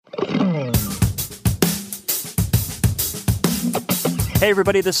Hey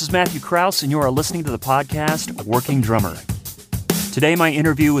everybody, this is Matthew Krause, and you are listening to the podcast Working Drummer. Today my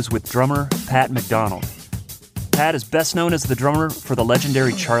interview is with drummer Pat McDonald. Pat is best known as the drummer for the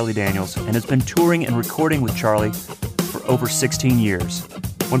legendary Charlie Daniels and has been touring and recording with Charlie for over 16 years.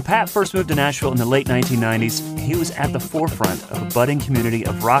 When Pat first moved to Nashville in the late 1990s, he was at the forefront of a budding community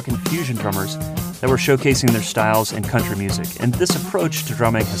of rock and fusion drummers that were showcasing their styles in country music, and this approach to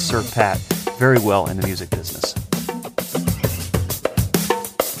drumming has served Pat very well in the music business.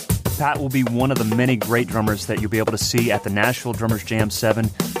 Pat will be one of the many great drummers that you'll be able to see at the Nashville Drummers Jam 7,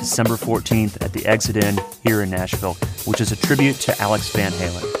 December 14th at the Exit Inn here in Nashville, which is a tribute to Alex Van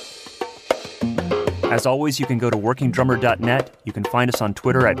Halen. As always, you can go to workingdrummer.net. You can find us on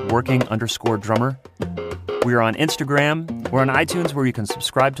Twitter at working_drummer. We are on Instagram. We're on iTunes, where you can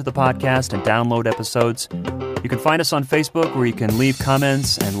subscribe to the podcast and download episodes. You can find us on Facebook, where you can leave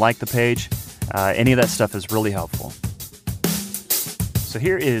comments and like the page. Any of that stuff is really helpful. So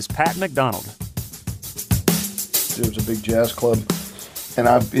here is Pat McDonald. There was a big jazz club, and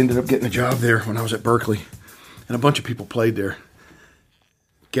I ended up getting a job there when I was at Berkeley, and a bunch of people played there.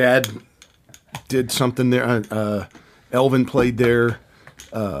 Gad did something there. Elvin played there.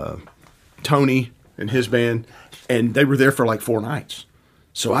 Tony and his band, and they were there for like 4 nights.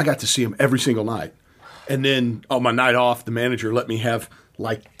 So I got to see them every single night. And then on my night off, the manager let me have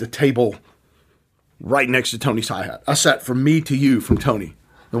like the table right next to Tony's hi-hat. I sat from me to you from Tony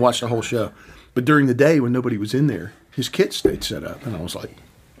and watched the whole show. But during the day when nobody was in there, his kit stayed set up. And I was like,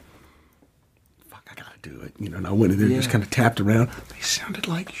 fuck, I got to do it. And I went in there and just kind of tapped around. They sounded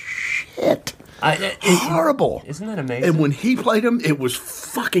like shit. Horrible. Isn't that amazing? And when he played them, it was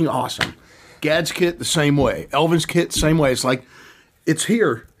fucking awesome. Gad's kit, the same way. Elvin's kit, same way. It's like, it's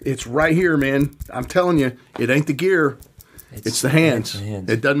here. It's right here, man. I'm telling you, it ain't the gear. It's the hands.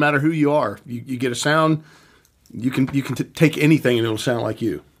 It doesn't matter who you are. You get a sound. You can take anything and it'll sound like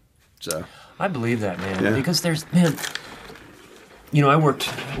you. So I believe that, man. Because I worked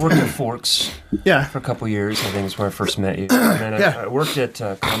at Forks. For a couple years. I think that's where I first met you. And then I worked at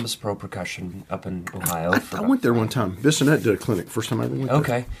Columbus Pro Percussion up in Ohio. I went there one time. Bissonette did a clinic. First time I ever went there.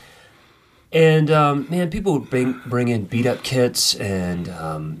 Okay. And people would bring in beat up kits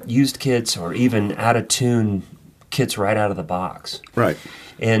and used kits, or even out of tune kits right out of the box. Right.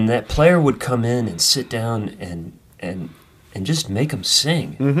 And that player would come in and sit down and just make them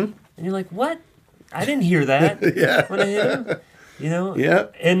sing. Mm-hmm. And you're like, what? I didn't hear that when I hit them. Yeah.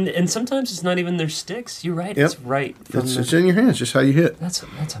 And sometimes it's not even their sticks. You're right. It's right. It's in your hands, just how you hit. That's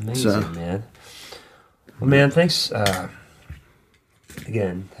amazing, man. Well, man, thanks.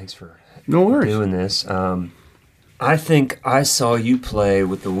 Again, thanks for doing this. I think I saw you play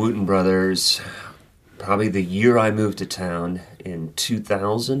with the Wooten Brothers probably the year I moved to town in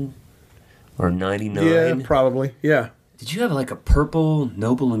 2000 or 99. Yeah, probably. Yeah. Did you have like a purple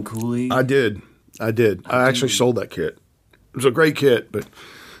Noble and Cooley? I did. I actually sold that kit. It was a great kit, but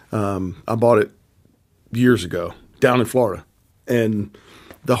I bought it years ago down in Florida. And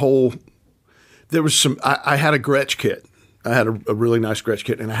there was some, I had a Gretsch kit. I had a really nice Gretsch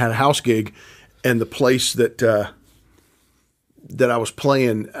kit, and I had a house gig, and the place that I was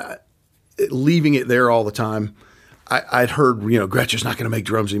playing, leaving it there all the time, I'd heard, Gretsch is not going to make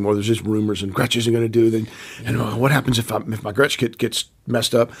drums anymore. There's just rumors, and Gretsch isn't going to do it. And what happens if my Gretsch kit gets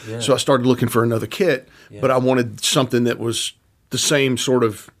messed up? Yeah. So I started looking for another kit, but I wanted something that was the same sort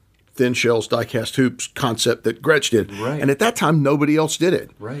of thin shells, die-cast hoops concept that Gretsch did. Right. And at that time, nobody else did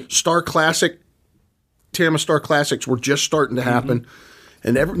it. Right. Star Tama Star Classics were just starting to happen.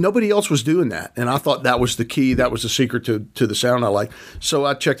 And nobody else was doing that. And I thought that was the key. That was the secret to the sound I liked. So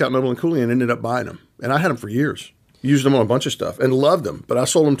I checked out Noble and Cooley and ended up buying them. And I had them for years. Used them on a bunch of stuff and loved them. But I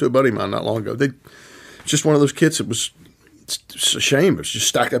sold them to a buddy of mine not long ago. It's just one of those kits that it's a shame. It was just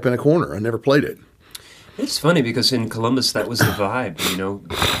stacked up in a corner. I never played it. It's funny because in Columbus, that was the vibe.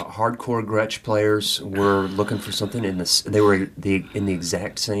 Hardcore Gretsch players were looking for something they were in the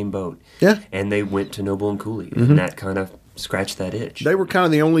exact same boat. Yeah. And they went to Noble and Cooley. And that kind of scratch that itch. They were kind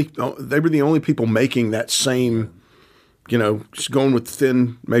of the only people making that same, just going with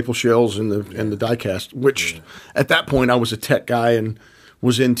thin maple shells and the die cast, which at that point I was a tech guy and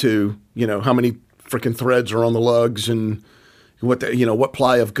was into, how many freaking threads are on the lugs and what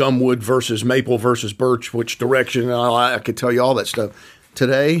ply of gumwood versus maple versus birch, which direction. I could tell you all that stuff.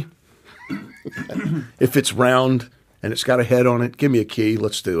 Today, if it's round and it's got a head on it, give me a key.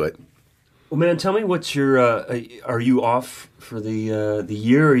 Let's do it. Well, man, tell me what's your. Are you off for the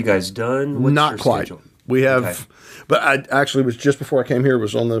year? Are you guys done? What's Not your quite. schedule? We have, but I actually was just before I came here.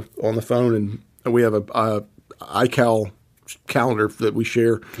 Was on the phone, and we have a iCal calendar that we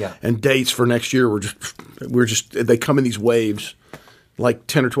share, Yeah. and dates for next year. They come in these waves. Like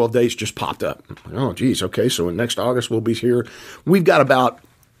 10 or 12 dates just popped up. Oh, geez. Okay, so in next August we'll be here. We've got about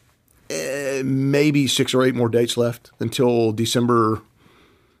maybe 6 or 8 more dates left until December.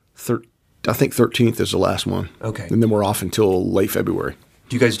 I think 13th is the last one. Okay. And then we're off until late February.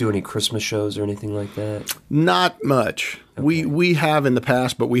 Do you guys do any Christmas shows or anything like that? Not much. Okay. We have in the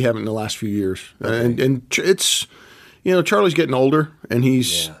past, but we haven't in the last few years. Okay. And it's, Charlie's getting older, and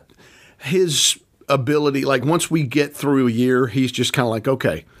his ability, like once we get through a year, he's just kind of like,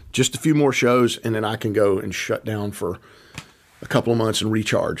 okay, just a few more shows, and then I can go and shut down for a couple of months and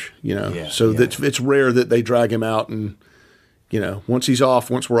recharge. It's rare that they drag him out, and once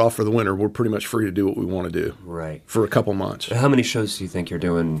we're off for the winter, we're pretty much free to do what we want to do. Right. For a couple months. How many shows do you think you're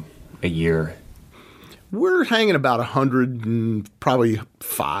doing a year? We're hanging about 100 and probably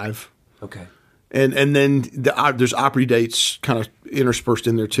 5. Okay. And then there's Opry dates kind of interspersed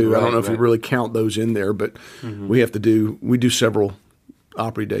in there too. I don't know if we really count those in there, but we do several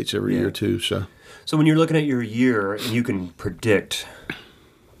Opry dates every year too. So when you're looking at your year, you can predict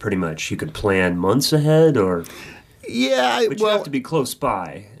pretty much. You can plan months ahead, or but you have to be close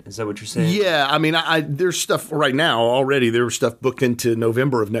by. Is that what you're saying? Yeah, I mean, there's stuff right now already. There was stuff booked into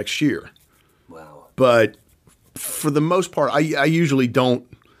November of next year. Wow. But for the most part, I usually don't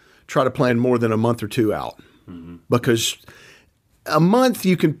try to plan more than a month or 2 out, because a month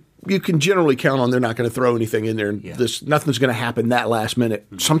you can generally count on they're not going to throw anything in there, and nothing's going to happen that last minute.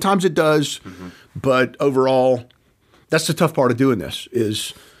 Sometimes it does, but overall, that's the tough part of doing this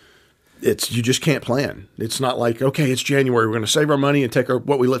is you just can't plan. It's not like, okay, it's January, we're going to save our money and take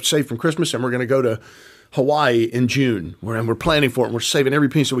what we left saved from Christmas, and we're going to go to Hawaii in June. We're planning for it, and we're saving every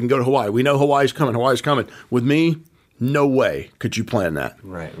penny so we can go to Hawaii. We know Hawaii's coming. With me, no way could you plan that.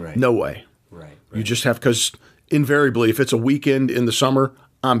 Right. No way. Right. You just have, because invariably, if it's a weekend in the summer,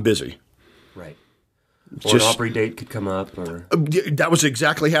 I'm busy. Right. Or an Opry date could come up, or that was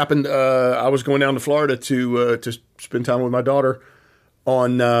exactly happened. I was going down to Florida to spend time with my daughter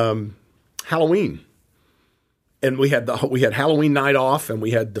on Halloween, and we had Halloween night off, and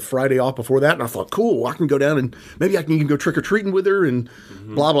we had the Friday off before that. And I thought, cool, I can go down and maybe I can even go trick or treating with her and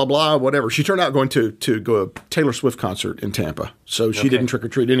blah blah blah, whatever. She turned out going to go to a Taylor Swift concert in Tampa, so she didn't trick or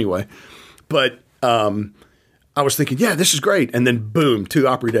treat anyway. But I was thinking, yeah, this is great. And then boom, 2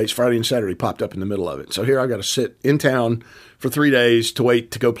 Opry dates, Friday and Saturday, popped up in the middle of it. So here I got to sit in town for 3 days to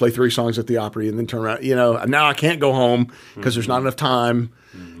wait to go play 3 songs at the Opry and then turn around. Now I can't go home because there's not enough time.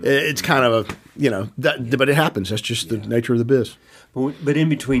 It's kind of but it happens. That's just the nature of the biz. But in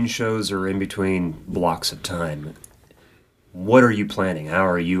between shows or in between blocks of time, what are you planning? How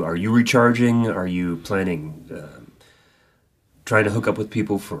are you? Are you recharging? Are you planning trying to hook up with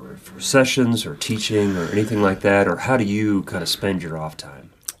people for sessions or teaching or anything like that? Or how do you kind of spend your off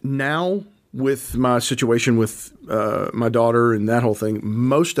time? Now, with my situation with my daughter and that whole thing,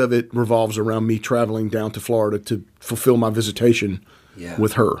 most of it revolves around me traveling down to Florida to fulfill my visitation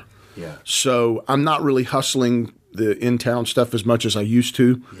with her. Yeah. So I'm not really hustling the in-town stuff as much as I used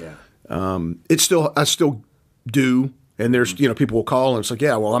to. Yeah. I still do, and there's people will call and it's like,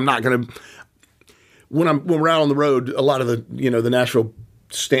 yeah, well, I'm not going to. When we're out on the road, a lot of the the Nashville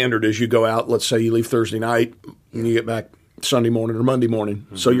standard is you go out. Let's say you leave Thursday night and you get back Sunday morning or Monday morning.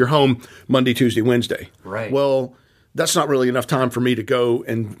 So you're home Monday, Tuesday, Wednesday. Right. Well, that's not really enough time for me to go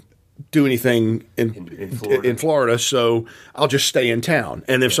and do anything in Florida. So I'll just stay in town.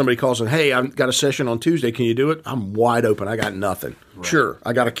 And if somebody calls and, hey, I've got a session on Tuesday, can you do it? I'm wide open. I got nothing. Right. Sure.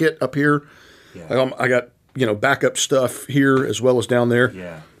 I got a kit up here. Yeah. I got backup stuff here as well as down there.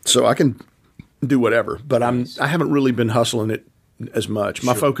 Yeah. So I can do whatever. But I haven't really been hustling it as much.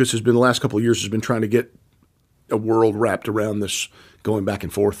 My focus has been the last couple of years has been trying to get a world wrapped around this going back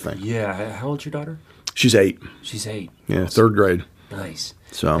and forth thing. Yeah. How old's your daughter? She's 8. She's 8. Yeah, awesome. 3rd grade. Nice.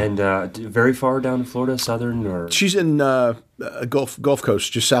 So and very far down in Florida, southern or she's in Gulf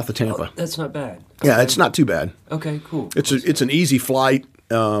Coast, just south of Tampa. Oh, that's not bad. Yeah, it's not too bad. Okay, cool. It's an easy flight,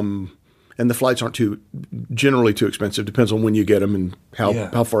 and the flights aren't generally too expensive. Depends on when you get them and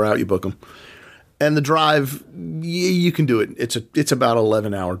how far out you book them. And the drive, you can do it. It's about an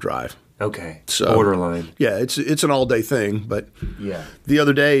 11-hour drive. Okay, so borderline. Yeah, it's an all day thing. But yeah, the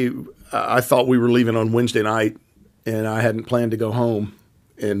other day I thought we were leaving on Wednesday night, and I hadn't planned to go home.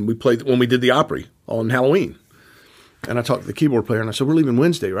 And we played when we did the Opry on Halloween. And I talked to the keyboard player, and I said, we're leaving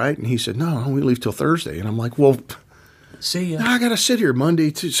Wednesday, right? And he said, no, we leave till Thursday. And I'm like, well, see ya. I got to sit here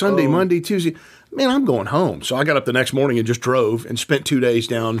Monday, Sunday, Monday, Tuesday. Man, I'm going home. So I got up the next morning and just drove and spent 2 days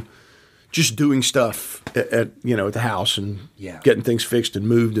down just doing stuff at the house and getting things fixed and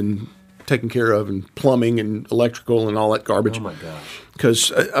moved and taken care of, and plumbing and electrical and all that garbage. Oh my gosh.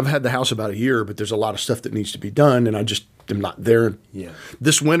 Because I've had the house about a year, but there's a lot of stuff that needs to be done, and I just am not there. Yeah.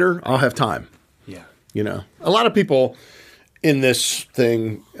 This winter, I'll have time. Yeah. You know, a lot of people in this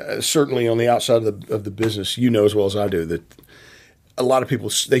thing, certainly on the outside of the business, you know as well as I do, that a lot of people,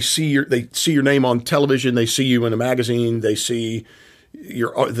 they see your name on television, they see you in a magazine, they see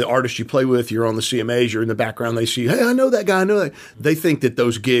the artist you play with, you're on the CMAs, you're in the background, they see, hey, I know that guy, I know that. They think that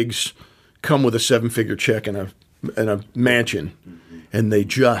those gigs come with a 7-figure check and a mansion, and they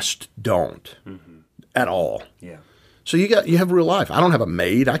just don't at all. Yeah. So you have real life. I don't have a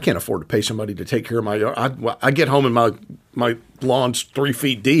maid. I can't afford to pay somebody to take care of my yard. I get home and my lawn's 3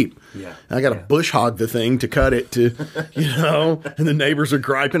 feet deep. Yeah. And I got to bush hog the thing to cut it to, and the neighbors are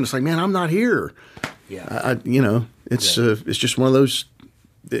griping. It's like, man, I'm not here. Yeah. It's just one of those.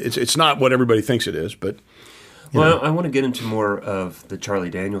 It's not what everybody thinks it is, but. Well, I want to get into more of the Charlie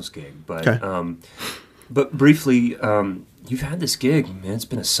Daniels gig, but Okay. but briefly, you've had this gig, man. It's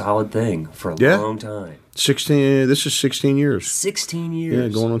been a solid thing for a long time. 16. This is 16 years. 16 years. Yeah,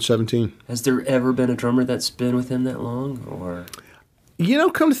 going on 17. Has there ever been a drummer that's been with him that long, or?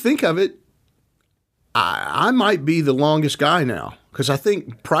 Come to think of it, I might be the longest guy now, because I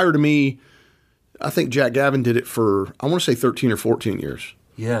think prior to me, I think Jack Gavin did it for, I want to say 13 or 14 years.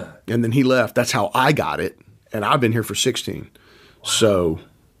 Yeah. And then he left. That's how I got it. And I've been here for 16. Wow. So,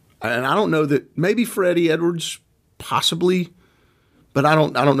 and I don't know that, maybe Freddie Edwards, possibly, but I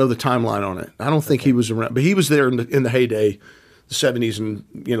don't know the timeline on it. I don't think he was around, but he was there in the heyday, the 70s and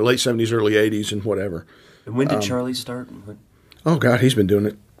late 70s, early 80s, and whatever. And when did Charlie start? Oh God, he's been doing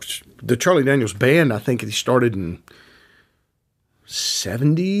it. The Charlie Daniels Band, I think he started in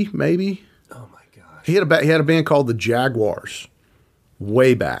 70, maybe. Oh my gosh. He had a band called the Jaguars,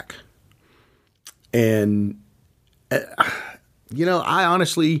 way back, and I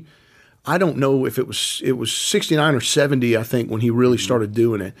honestly. I don't know if it was 69 or 70, I think, when he really started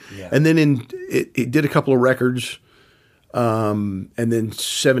doing it. Yeah. And then it did a couple of records. And then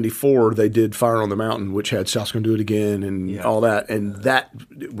 74, they did Fire on the Mountain, which had South's Gonna Do It Again and all that. And that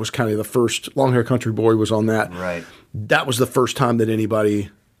was kind of the first, Long Hair Country Boy was on that. Right. That was the first time that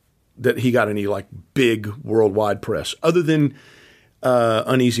he got any like big worldwide press, other than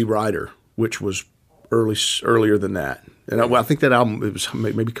Uneasy Rider, which was earlier than that. And I think that album, it was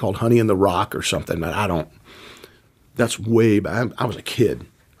maybe called Honey in the Rock or something. But that's way back. I was a kid.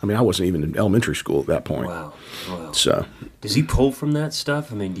 I mean, I wasn't even in elementary school at that point. Wow. So. Does he pull from that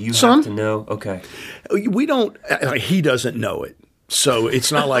stuff? I mean, do you Some. have to know? Okay. We don't, he doesn't know it. So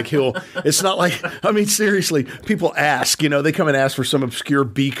it's not like I mean, seriously, people ask, they come and ask for some obscure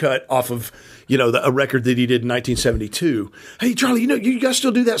B cut off of, a record that he did in 1972. Hey, Charlie, you guys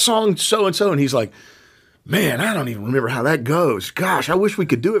still do that song so-and-so? And he's like, man, I don't even remember how that goes. Gosh, I wish we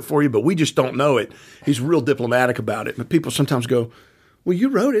could do it for you, but we just don't know it. He's real diplomatic about it. But people sometimes go, well, you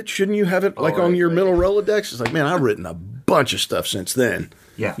wrote it. Shouldn't you have it on your middle Rolodex? It's like, man, I've written a bunch of stuff since then.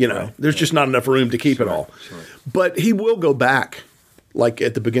 Yeah. There's just not enough room to keep it all. Sure. But he will go back, like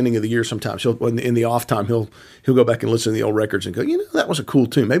at the beginning of the year sometimes. In the off time, he'll go back and listen to the old records and go, that was a cool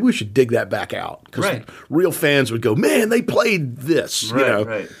tune. Maybe we should dig that back out. Because real fans would go, man, they played this.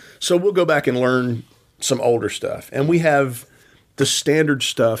 Right. So we'll go back and learn some older stuff, and we have the standard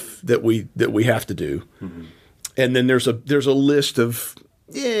stuff that we have to do, and then there's a list of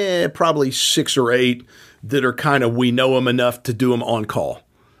probably 6 or 8 that are kind of, we know them enough to do them on call.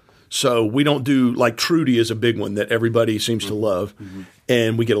 So we don't do, like, Trudy is a big one that everybody seems to love,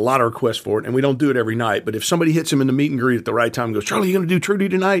 and we get a lot of requests for it, and we don't do it every night. But if somebody hits him in the meet and greet at the right time and goes, Charlie, you going to do Trudy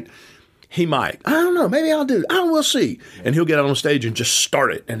tonight? He might. I don't know. Maybe I'll do it. We'll see. And he'll get out on stage and just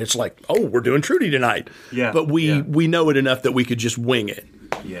start it. And it's like, oh, we're doing Trudy tonight. Yeah. But we know it enough that we could just wing it.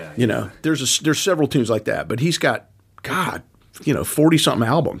 Yeah. There's several tunes like that. But he's got, 40-something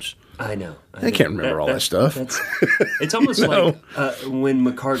albums. I know. I can't remember all that stuff. It's almost like when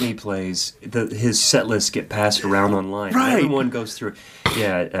McCartney plays, his set lists get passed around online. Right. Everyone goes through.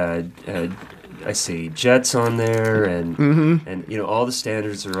 Yeah. I see Jets on there, and all the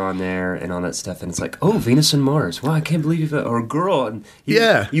standards are on there, and all that stuff. And it's like, oh, Venus and Mars. Wow, I can't believe it. Or Girl. And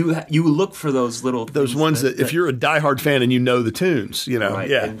you look for those little ones that if you're a diehard fan and you know the tunes, right.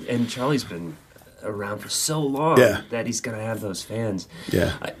 Yeah. And Charlie's been around for so long that he's going to have those fans.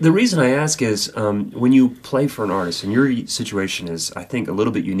 Yeah. The reason I ask is when you play for an artist, and your situation is, I think, a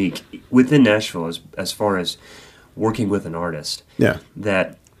little bit unique within Nashville as far as working with an artist. Yeah.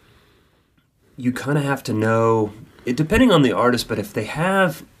 That you kind of have to know, depending on the artist, but if they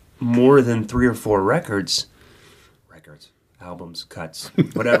have more than 3 or 4 records, albums, cuts,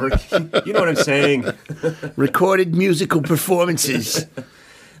 whatever, you know what I'm saying? Recorded musical performances.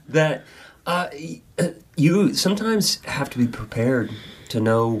 that you sometimes have to be prepared to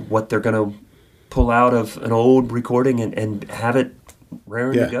know what they're going to pull out of an old recording and have it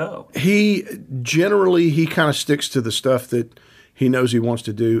raring to go. He kind of sticks to the stuff that he knows he wants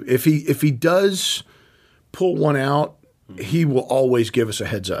to do. If he does pull one out, he will always give us a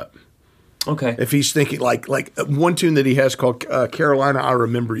heads up. Okay. If he's thinking like one tune that he has called Carolina, I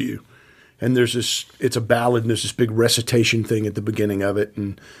Remember You. And it's a ballad, and there's this big recitation thing at the beginning of it,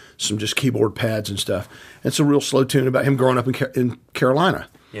 and some just keyboard pads and stuff. It's a real slow tune about him growing up in Carolina.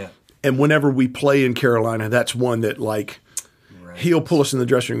 Yeah. And whenever we play in Carolina, that's one that he'll pull us in the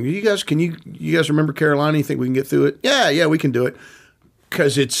dressing room. You guys remember Carolina? You think we can get through it? Yeah, we can do it.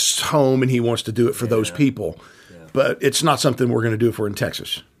 Because it's home and he wants to do it for those people. Yeah. But it's not something we're going to do if we're in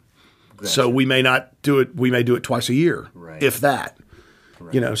Texas. Gotcha. So we may not do it. We may do it twice a year, if that.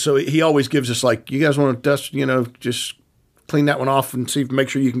 Right. So he always gives us you guys want to dust, just clean that one off and make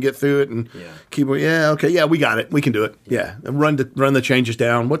sure you can get through it and keep it. Yeah, okay, yeah, we got it. We can do it. Yeah, and run the changes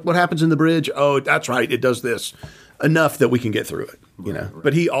down. What happens in the bridge? Oh, that's right. It does this enough that we can get through it. Right.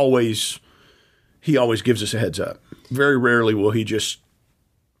 But he always gives us a heads up. Very rarely will he just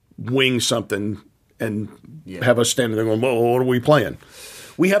wing something and have us standing there going, "Whoa, what are we playing?"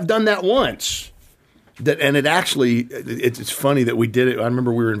 We have done that once. It's funny that we did it. I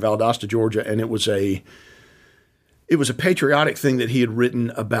remember we were in Valdosta, Georgia, and it was a patriotic thing that he had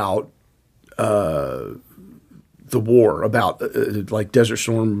written about the war, about Desert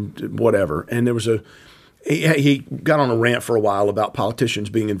Storm, whatever. And there was he got on a rant for a while about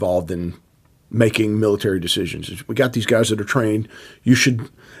politicians being involved in making military decisions. We got these guys that are trained. You should.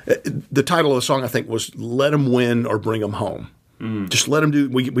 The title of the song, I think, was "Let Them Win or Bring Them Home." Just let them do.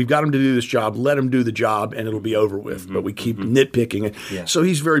 We've got them to do this job. Let them do the job, and it'll be over with. Mm-hmm. But we keep nitpicking it. Yeah. So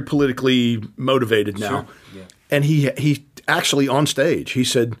he's very politically motivated now. Sure. Yeah. And he actually on stage he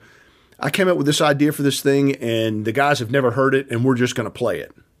said, "I came up with this idea for this thing, and the guys have never heard it, and we're just going to play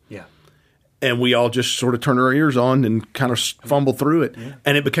it." Yeah. And we all just sort of turned our ears on and kind of fumbled through it,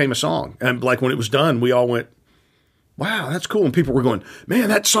 and it became a song. And when it was done, we all went, "Wow, that's cool." And people were going, "Man,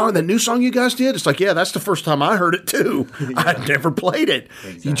 that new song you guys did?" It's yeah, that's the first time I heard it too. I'd never played it.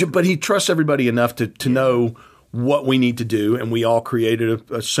 Exactly. But he trusts everybody enough to know what we need to do. And we all created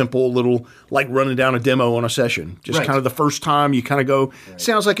a simple little, running down a demo on a session. Just kind of the first time you kind of go,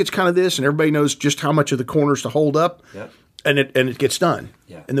 sounds like it's kind of this, and everybody knows just how much of the corners to hold up. Yep. And it gets done.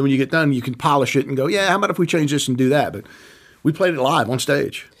 Yeah. And then when you get done, you can polish it and go, yeah, how about if we change this and do that? But we played it live on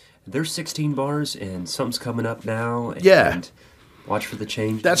stage. There's 16 bars, and something's coming up now. And watch for the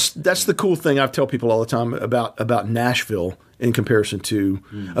change. That's the cool thing I tell people all the time about Nashville in comparison to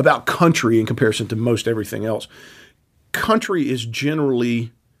about country in comparison to most everything else. Country is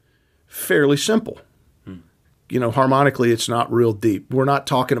generally fairly simple. Harmonically, it's not real deep. We're not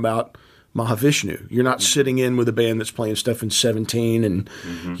talking about Mahavishnu. You're not sitting in with a band that's playing stuff in 17, and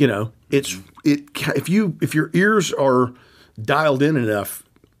if your ears are dialed in enough.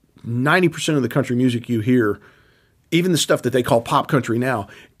 90% of the country music you hear, even the stuff that they call pop country now,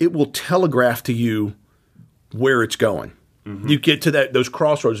 it will telegraph to you where it's going. Mm-hmm. You get to those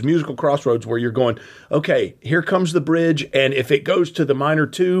crossroads, musical crossroads, where you're going, okay, here comes the bridge, and if it goes to the minor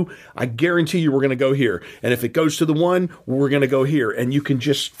 2, I guarantee you we're going to go here. And if it goes to the 1, we're going to go here. And you can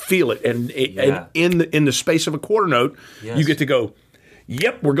just feel it. And in the space of a quarter note, you get to go,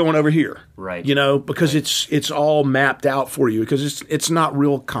 yep, we're going over here. Right. Because it's all mapped out for you because it's not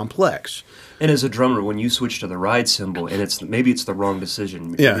real complex. And as a drummer, when you switch to the ride cymbal, and maybe it's the wrong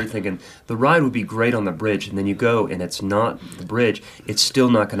decision. You're thinking the ride would be great on the bridge, and then you go and it's not the bridge. It's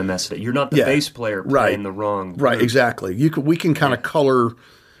still not going to mess it up. You're not the bass player playing the wrong. Right. Group. Exactly. We can kind of color.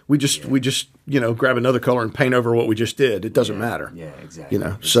 We just grab another color and paint over what we just did. It doesn't matter. Yeah. Exactly.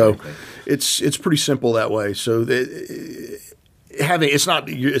 So it's pretty simple that way. So it's not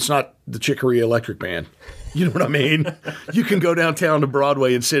the Chicory Electric Band. You know what I mean? You can go downtown to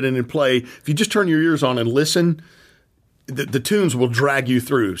Broadway and sit in and play. If you just turn your ears on and listen, the tunes will drag you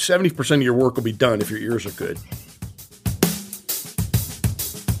through. 70% of your work will be done if your ears are good.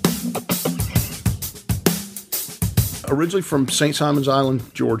 Originally from St. Simon's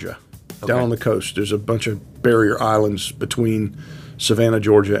Island, Georgia, down on the coast. There's a bunch of barrier islands between Savannah,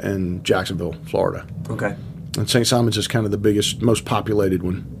 Georgia, and Jacksonville, Florida. Okay. And St. Simon's is kind of the biggest, most populated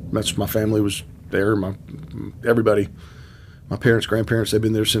one. That's my family was there. Everybody, my parents, grandparents, they've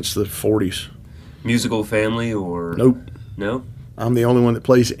been there since the 40s. Musical family or? Nope. No? I'm the only one that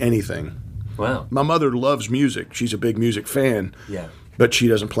plays anything. Wow. My mother loves music. She's a big music fan. Yeah. But she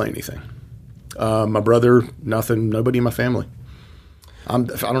doesn't play anything. My brother, nothing, nobody in my family. I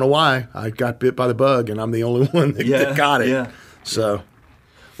don't know why. I got bit by the bug, and I'm the only one that got it. Yeah. So.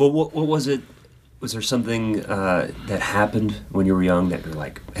 Well, what was it? Was there something that happened when you were young that you're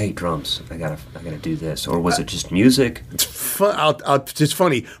like, "Hey, drums, I gotta do this," or was it just music? It's fun. It's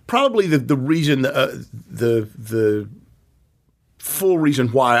funny. Probably the reason the full reason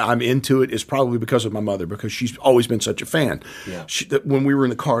why I'm into it is probably because of my mother, because she's always been such a fan. Yeah. When we were in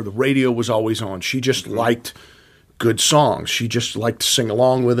the car, the radio was always on. She just liked good songs. She just liked to sing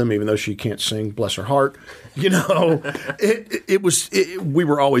along with them, even though she can't sing, bless her heart. We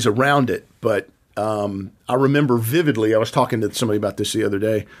were always around it. But I remember vividly, I was talking to somebody about this the other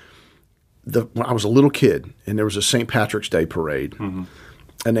day, when I was a little kid, and there was a St. Patrick's Day parade,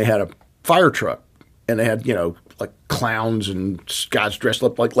 and they had a fire truck, and they had, like clowns and guys dressed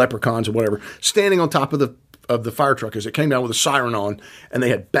up like leprechauns or whatever, standing on top of the fire truck as it came down with a siren on, and they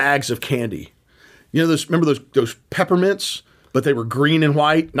had bags of candy. Remember those peppermints, but they were green and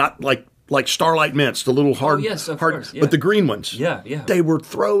white, not like Starlight Mints, the little hard, yes, of hard, course, yeah. but the green ones. Yeah. They were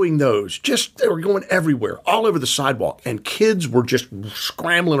throwing those. They were going everywhere, all over the sidewalk, and kids were just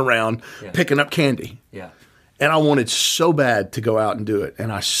scrambling around picking up candy. Yeah. And I wanted so bad to go out and do it.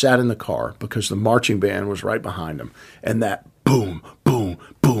 And I sat in the car because the marching band was right behind them. And that boom, boom,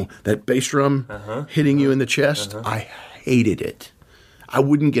 boom, that bass drum hitting you in the chest, I hated it. I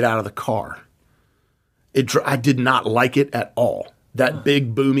wouldn't get out of the car. I did not like it at all. That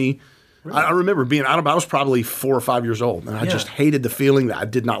big, boomy. Really? I remember I was probably 4 or 5 years old. And I just hated the feeling that I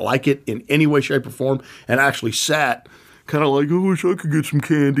did not like it in any way, shape, or form. And I actually sat kind of like, I wish I could get some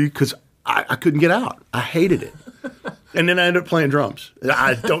candy, because I couldn't get out. I hated it. And then I ended up playing drums.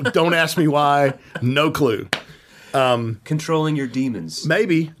 Don't ask me why. No clue. Controlling your demons.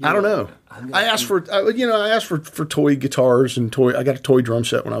 Maybe. I don't know. I asked for toy guitars and I got a toy drum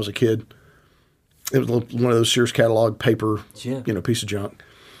set when I was a kid. It was one of those Sears catalog paper, piece of junk.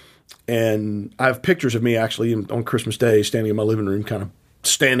 And I have pictures of me actually on Christmas Day standing in my living room, kind of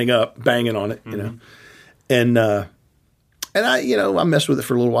standing up, banging on it, And I messed with it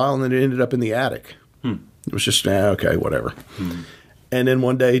for a little while, and then it ended up in the attic. It was just, okay, whatever. And then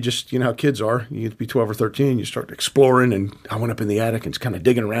one day, just, how kids are, you be 12 or 13, you start exploring, and I went up in the attic and kind of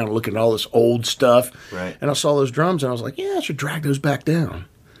digging around and looking at all this old stuff. Right. And I saw those drums, and I was like, I should drag those back down.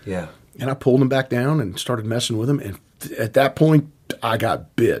 Yeah. And I pulled them back down and started messing with them. And at that point, I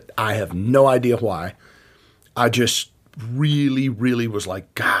got bit. I have no idea why. I just really, really was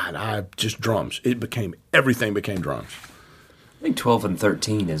like, God, drums. Everything became drums. I think 12 and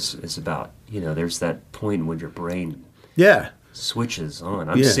 13 is about, there's that point when your brain switches on.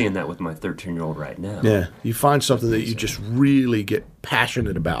 I'm seeing that with my 13-year-old right now. Yeah. You find something that you just really get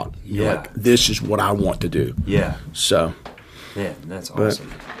passionate about. You're like, this is what I want to do. Yeah. So. Yeah, that's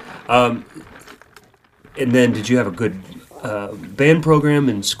awesome. And then did you have a good band program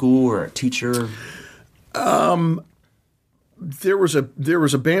in school or a teacher? There was a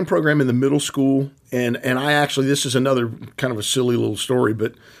band program in the middle school, and I actually, this is another kind of a silly little story,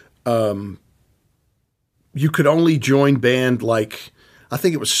 but you could only join band like, I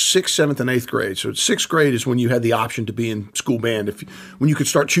think it was 6th, 7th, and 8th grade. So 6th grade is when you had the option to be in school band, when you could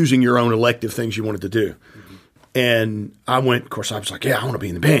start choosing your own elective things you wanted to do. And I went, of course, I was like, I want to be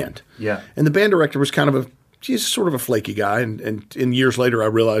in the band. Yeah. And the band director was he's sort of a flaky guy, and years later I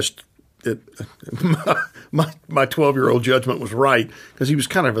realized that my 12-year-old judgment was right, because he was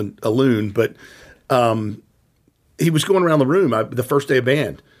kind of a loon, but he was going around the room the first day of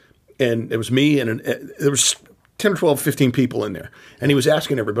band, and it was me, and there was 10 or 12, 15 people in there, and he was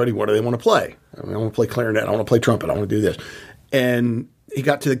asking everybody, what do they want to play? I want to play clarinet, I want to play trumpet, I want to do this. And he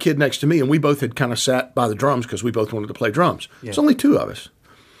got to the kid next to me, and we both had kind of sat by the drums because we both wanted to play drums. Yeah. There's only 2 of us.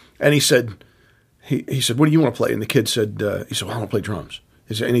 And he said, what do you want to play? And the kid said, well, I want to play drums.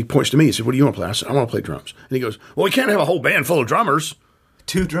 And he points to me. He said, what do you want to play? I said, I want to play drums. And he goes, well, we can't have a whole band full of drummers.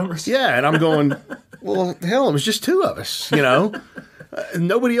 2 drummers? Yeah. And I'm going, well, hell, it was just 2 of us,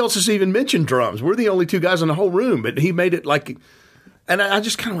 Nobody else has even mentioned drums. We're the only 2 guys in the whole room. But he made it like, and I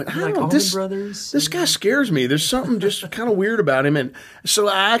just kind of went, I don't know, this guy scares me. There's something just kind of weird about him. And so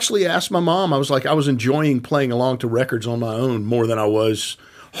I actually asked my mom, I was enjoying playing along to records on my own more than I was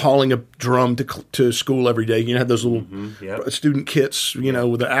hauling a drum to school every day. You had those little student kits, with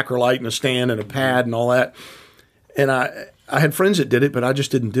an acrylite and a stand and a pad and all that. And I had friends that did it, but I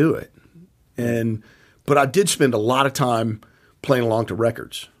just didn't do it. But I did spend a lot of time playing along to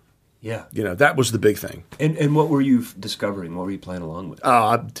records. Yeah. That was the big thing. And what were you discovering? What were you playing along with?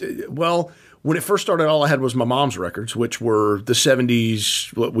 Well, when it first started, all I had was my mom's records, which were the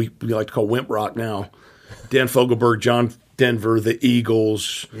 70s, what we like to call wimp rock now. Dan Fogelberg, John Denver, the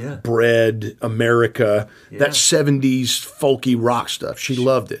Eagles, Bread, America, that 70s folky rock stuff. She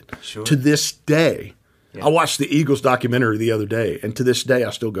loved it. Sure. To this day, I watched the Eagles documentary the other day, and to this day I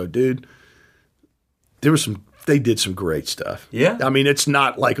still go, dude, they did some great stuff. Yeah. I mean, it's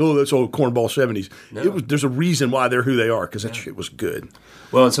not like, oh, that's old cornball 70s. No. There's a reason why they're who they are, because that shit was good.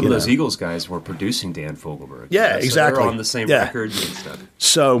 Well, and some of those Eagles guys were producing Dan Fogelberg. Yeah, so exactly. They're on the same records and stuff.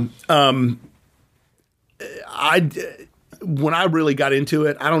 So, when I really got into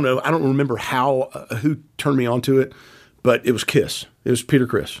it, I don't know. I don't remember who turned me onto it, but it was Kiss. It was Peter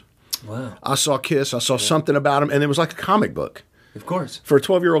Criss. Wow. I saw Kiss. I saw something about him, and it was like a comic book. Of course. For a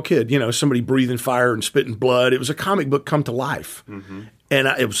 12-year-old kid, somebody breathing fire and spitting blood. It was a comic book come to life. Mm-hmm. And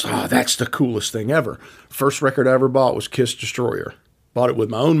it was, that's the coolest thing ever. First record I ever bought was Kiss Destroyer. Bought it with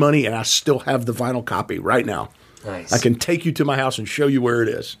my own money, and I still have the vinyl copy right now. Nice. I can take you to my house and show you where it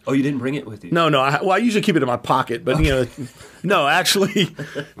is. Oh, you didn't bring it with you? No. I usually keep it in my pocket, but no, actually,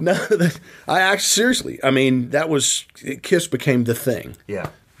 seriously. I mean, Kiss became the thing. Yeah.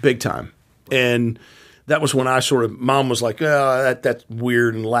 Big time. And that was when Mom was like, oh, that's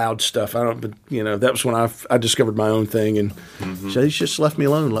weird and loud stuff. That was when I discovered my own thing, and she just left me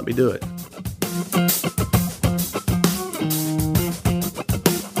alone and let me do it.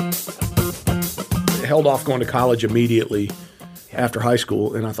 Held off going to college immediately after high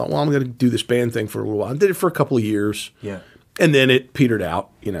school, and I thought, well, I'm going to do this band thing for a little while. I did it for a couple of years. Yeah. And then it petered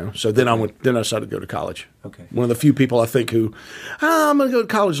out, So then I decided to go to college. Okay. One of the few people I think who, I'm going to go to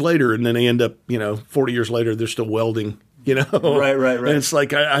college later, and then they end up, 40 years later, they're still welding, Right. And it's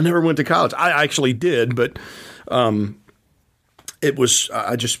like, I never went to college. I actually did, but it was,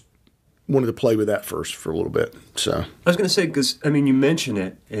 I just wanted to play with that first for a little bit. So I was going to say, because you mention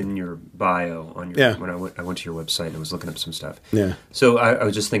it in your bio on your when I went to your website and I was looking up some stuff. Yeah. So I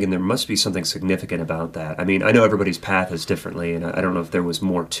was just thinking there must be something significant about that. I mean, I know everybody's path is differently, and I don't know if there was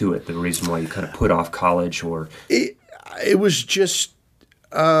more to it. The reason why you kind of put off college, or it was just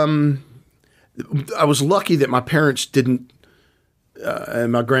I was lucky that my parents didn't.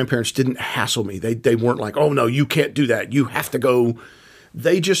 And my grandparents didn't hassle me. They weren't like, oh no, you can't do that. You have to go.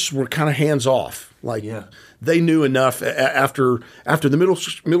 They just were kind of hands off. Like they knew enough after the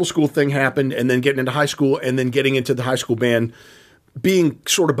middle school thing happened, and then getting into high school, and then getting into the high school band, being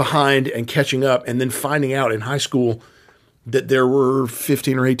sort of behind and catching up, and then finding out in high school that there were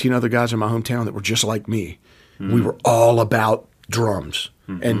 15 or 18 other guys in my hometown that were just like me. Mm-hmm. We were all about drums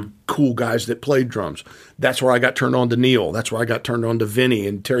and cool guys that played drums. That's where I got turned on to Neil. That's where I got turned on to Vinny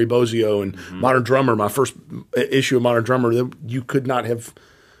and Terry Bozzio and Modern Drummer. My first issue of Modern Drummer, you could not have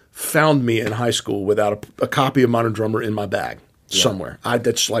found me in high school without a copy of Modern Drummer in my bag somewhere.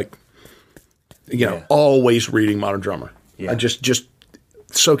 That's like, always reading Modern Drummer. Yeah. I just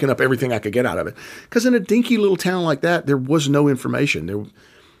soaking up everything I could get out of it. Because in a dinky little town like that, there was no information.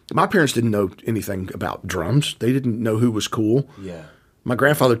 My parents didn't know anything about drums. They didn't know who was cool. Yeah. My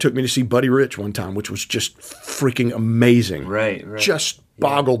grandfather took me to see Buddy Rich one time, which was just freaking amazing. Right. Just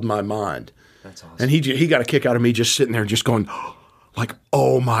boggled my mind. That's awesome. And he got a kick out of me just sitting there just going, like,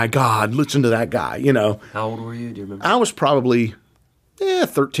 oh my God, listen to that guy, How old were you? Do you remember? I was probably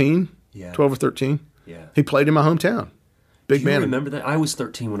 13, 12 or 13. Yeah. He played in my hometown. Big man. Do you remember that? I was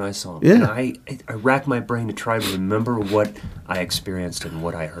 13 when I saw him. Yeah. And I racked my brain to try to remember what I experienced and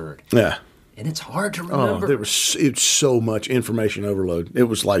what I heard. Yeah. And it's hard to remember. It's so much information overload. It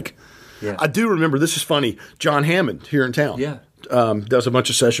was like, I do remember, this is funny, John Hammond here in town. Yeah. Does a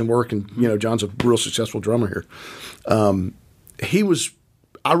bunch of session work, and, John's a real successful drummer here. I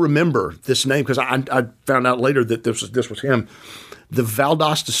remember this name because I found out later that this was him. The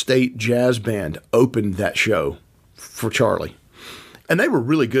Valdosta State Jazz Band opened that show for Charlie. And they were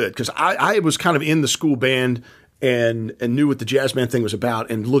really good because I was kind of in the school band and knew what the jazz band thing was about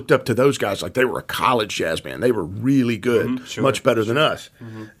and looked up to those guys like they were a college jazz band. They were really good, much better than us.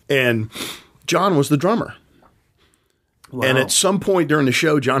 Mm-hmm. And John was the drummer. Wow. And at some point during the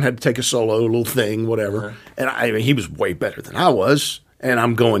show, John had to take a solo, a little thing, whatever. Uh-huh. And I mean, he was way better than I was. And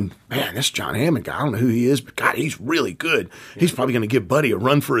I'm going, man, this John Hammond guy, I don't know who he is, but God, he's really good. He's probably going to give Buddy a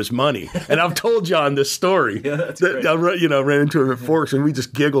run for his money. And I've told John this story. Yeah, that's great. I ran into him at Forks, and we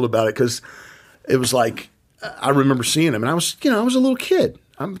just giggled about it because it was like, I remember seeing him, and I was a little kid.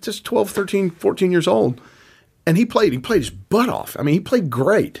 I'm just 12, 13, 14 years old. And he played his butt off. I mean, he played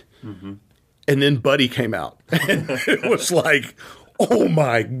great. Mm-hmm. And then Buddy came out. And it was like, oh,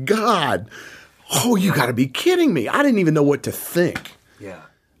 my God. Oh, you got to be kidding me. I didn't even know what to think. Yeah.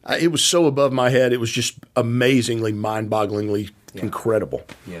 It was so above my head. It was just amazingly, mind-bogglingly incredible.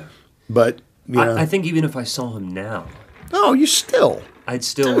 Yeah. But, I think even if I saw him now. Oh, you still. I'd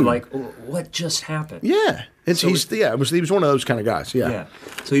still be like, oh, what just happened? Yeah. And he was one of those kind of guys. Yeah. Yeah.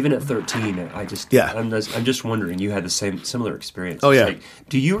 So even at 13, I'm just wondering. You had the similar experience. Oh yeah. Like,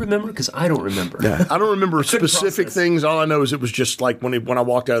 do you remember? Because I don't remember. Yeah. I don't remember specific things. All I know is it was just like when I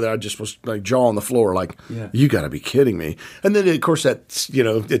walked out of there, I just was like jaw on the floor, like, you got to be kidding me. And then of course that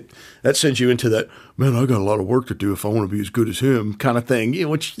sends you into that, man, I got a lot of work to do if I want to be as good as him kind of thing.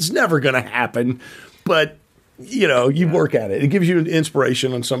 Which is never going to happen, but. You work at it. It gives you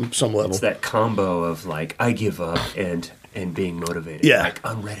inspiration on some level. It's that combo of like, I give up and being motivated. Yeah. Like,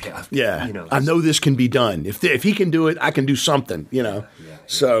 I'm ready. I know this can be done. If he can do it, I can do something,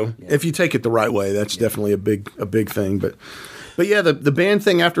 So if you take it the right way, that's definitely a big thing. But yeah, the band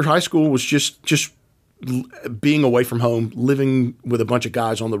thing after high school was just being away from home, living with a bunch of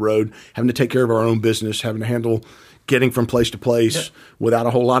guys on the road, having to take care of our own business, having to handle getting from place to place without a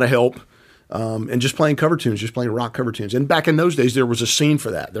whole lot of help. And just playing cover tunes, just playing rock cover tunes. And back in those days, there was a scene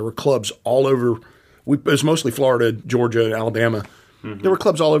for that. There were clubs all over. It was mostly Florida, Georgia, Alabama. Mm-hmm. There were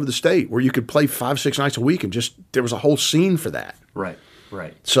clubs all over the state where you could play 5-6 nights a week, and there was a whole scene for that. Right.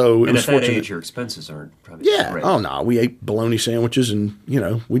 So it was at that fortunate. age, your expenses aren't probably great. Oh no, we ate bologna sandwiches, and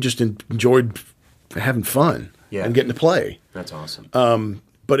we just enjoyed having fun and getting to play. That's awesome.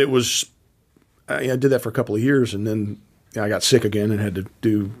 But it was, I did that for a couple of years, and then. I got sick again and had to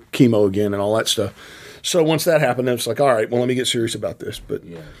do chemo again and all that stuff. So once that happened, it was like, all right, well, let me get serious about this. But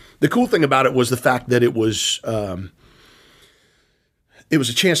the cool thing about it was the fact that it was a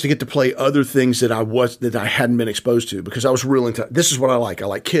chance to get to play other things that I hadn't been exposed to, because I was real into. This is what I like. I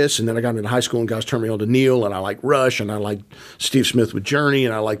like Kiss, and then I got into high school and guys turned me on to Neil, and I like Rush, and I like Steve Smith with Journey,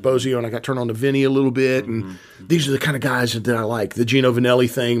 and I like Bozio, and I got turned on to Vinny a little bit. And these are the kind of guys that I like. The Gino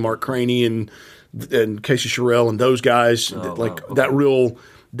Vanelli thing, Mark Craney, and Casey Sherrill and those guys,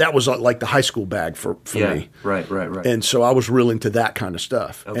 that was like the high school bag for me. Right. And so I was real into that kind of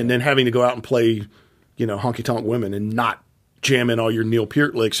stuff. Okay. And then having to go out and play, honky tonk women and not jamming all your Neil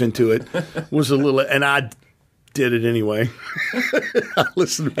Peart licks into it was a little, and I did it anyway. I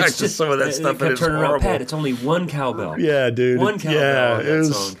listened back to some of that stuff and it's horrible. Around, Pat, it's only one cowbell. Yeah, dude. One cowbell. Yeah,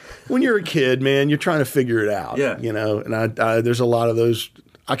 song. When you're a kid, man, you're trying to figure it out. Yeah. And I there's a lot of those.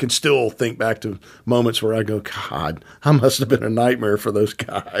 I can still think back to moments where I go, God, I must have been a nightmare for those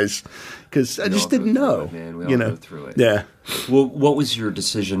guys, because I just didn't know. We all go through it. Yeah. Well, what was your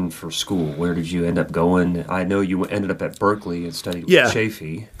decision for school? Where did you end up going? I know you ended up at Berkeley and studied with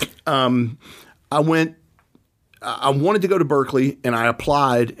Chafee. I wanted to go to Berkeley, and I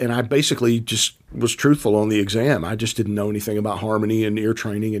applied, and I basically just was truthful on the exam. I just didn't know anything about harmony and ear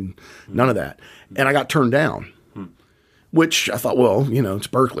training and none of that. And I got turned down. Which I thought, well, it's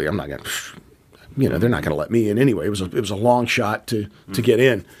Berkeley. I'm not going to, they're not going to let me in anyway. It was a long shot to get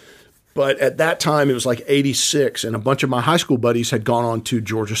in. But at that time, it was like 86, and a bunch of my high school buddies had gone on to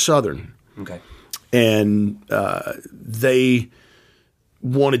Georgia Southern. Okay. And they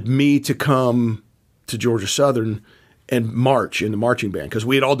wanted me to come to Georgia Southern and march in the marching band, because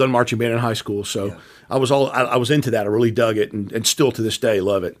we had all done marching band in high school. So I was into that. I really dug it, and still to this day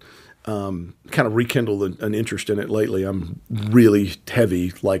love it. Kind of rekindled an interest in it lately. I'm really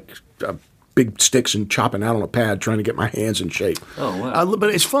heavy, like big sticks and chopping out on a pad, trying to get my hands in shape. Oh, wow. But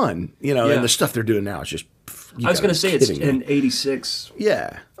it's fun, and the stuff they're doing now is just. I was going to say it's in '86.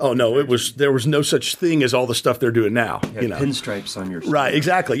 Yeah. Oh no, there was no such thing as all the stuff they're doing now. Pinstripes on your. Right.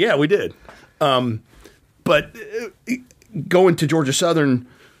 Exactly. Yeah, we did. But going to Georgia Southern,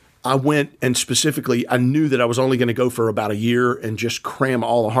 I went, and specifically, I knew that I was only going to go for about a year and just cram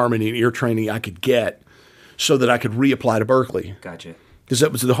all the harmony and ear training I could get so that I could reapply to Berkeley. Gotcha. Because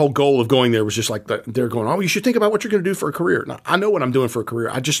that was the whole goal of going there, was just like they're going, oh, you should think about what you're going to do for a career. Now, I know what I'm doing for a career.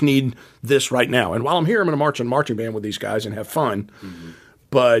 I just need this right now. And while I'm here, I'm going to march in marching band with these guys and have fun. Mm-hmm.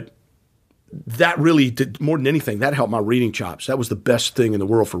 But that really did, more than anything, that helped my reading chops. That was the best thing in the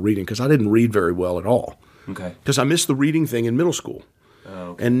world for reading, because I didn't read very well at all. Okay. Because I missed the reading thing in middle school.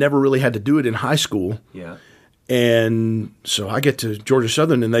 Okay. And never really had to do it in high school. Yeah. And so I get to Georgia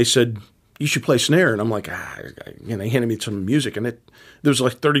Southern, and they said, you should play snare. And I'm like, they handed me some music, and there was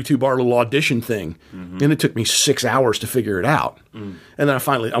like 32-bar little audition thing. Mm-hmm. And it took me 6 hours to figure it out. Mm. And then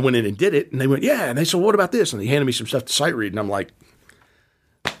I went in and did it, and they went, yeah. And they said, well, what about this? And they handed me some stuff to sight read, and I'm like,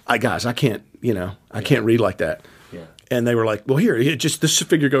 guys, I can't read like that. Yeah. And they were like, well, here, this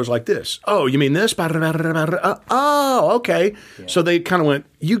figure goes like this. Oh, you mean this? Oh, okay. Yeah. So they kind of went,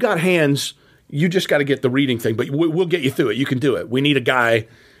 you got hands, you just got to get the reading thing, but we'll get you through it. You can do it. We need a guy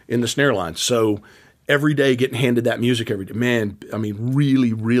in the snare line. So every day getting handed that music every day, man, I mean,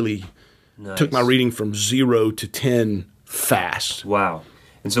 really, really took my reading from 0 to 10 fast. Wow.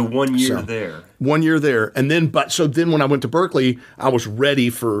 And so 1 year there. 1 year there. And then, so then when I went to Berkeley, I was ready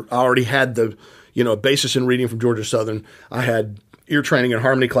I already had the, a basis in reading from Georgia Southern. I had ear training and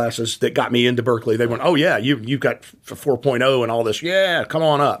harmony classes that got me into Berkeley. They went, oh yeah, you've got 4.0 and all this. Yeah, come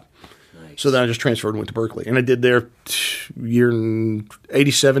on up. Nice. So then I just transferred and went to Berkeley. And I did there year in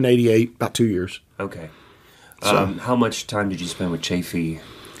 87, 88, about 2 years. Okay. So, how much time did you spend with Chafee?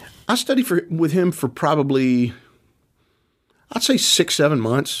 I studied with him for probably, I'd say 6-7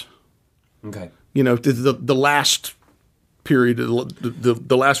 months. Okay. The last period,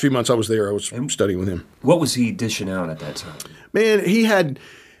 the last few months I was there, I was studying with him. What was he dishing out at that time? Man, he had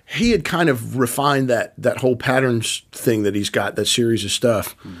kind of refined that whole patterns thing that he's got, that series of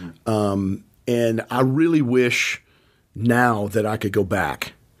stuff. Mm-hmm. And I really wish now that I could go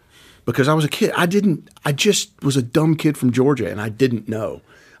back, because I was a kid. I just was a dumb kid from Georgia, and I didn't know.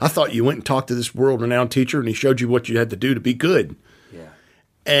 I thought you went and talked to this world-renowned teacher, and he showed you what you had to do to be good. Yeah.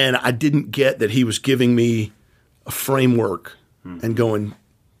 And I didn't get that he was giving me a framework and going,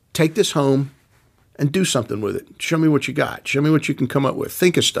 take this home and do something with it. Show me what you got. Show me what you can come up with.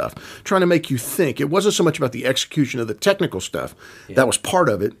 Think of stuff. Trying to make you think. It wasn't so much about the execution of the technical stuff. Yeah. That was part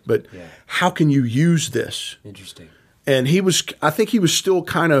of it. But how can you use this? Interesting. And I think he was still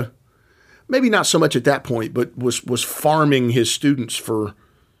kind of, maybe not so much at that point, but was farming his students for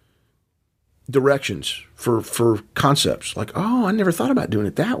directions, for concepts. Like, oh, I never thought about doing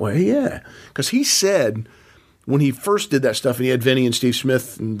it that way. Yeah. Because he said when he first did that stuff, and he had Vinny and Steve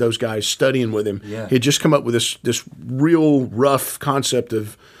Smith and those guys studying with him, he had just come up with this real rough concept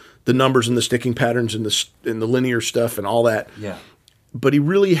of the numbers and the sticking patterns and the linear stuff and all that. Yeah. But he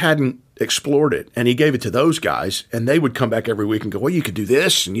really hadn't explored it, and he gave it to those guys, and they would come back every week and go, well, you could do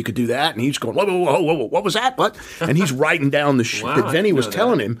this, and you could do that, and he's going, whoa, what was that? What? And he's writing down the shit that Vinny was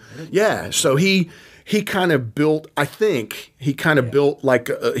telling him. Yeah, so he kind of built, I think, built like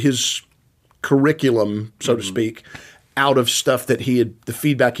his curriculum, so to speak, out of stuff that the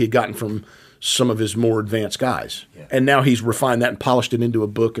feedback he had gotten from some of his more advanced guys. Yeah. And now he's refined that and polished it into a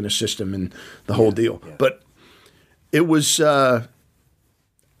book and a system and the whole deal. Yeah. But it was,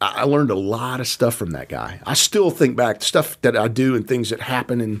 I learned a lot of stuff from that guy. I still think back, stuff that I do and things that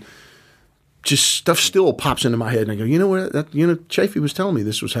happen, and just stuff still pops into my head, and I go, you know what, Chafee was telling me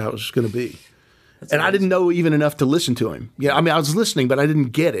this was how it was going to be. That's and amazing. I didn't know even enough to listen to him. Yeah, I mean, I was listening, but I didn't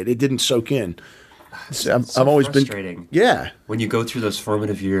get it. It didn't soak in. I've always been when you go through those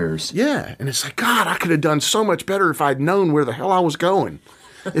formative years. Yeah, and it's like, God, I could have done so much better if I'd known where the hell I was going.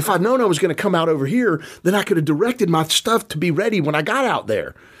 If I'd known I was going to come out over here, then I could have directed my stuff to be ready when I got out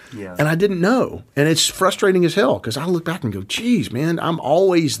there. Yeah. And I didn't know. And it's frustrating as hell, because I look back and go, geez, man, I'm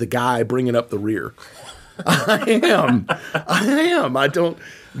always the guy bringing up the rear. I am. I don't.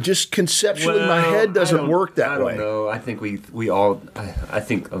 Just conceptually, my head doesn't work that way. I don't know. I think we all. I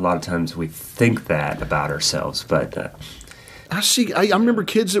think a lot of times we think that about ourselves, but I remember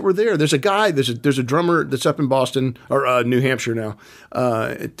kids that were there. There's a guy. There's a drummer that's up in Boston or New Hampshire now.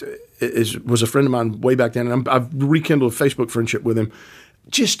 Was a friend of mine way back then, and I've rekindled a Facebook friendship with him.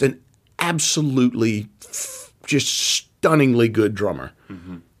 Just an absolutely, just stunningly good drummer.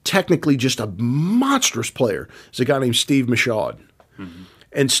 Mm-hmm. Technically, just a monstrous player. There's a guy named Steve Michaud. Mm-hmm.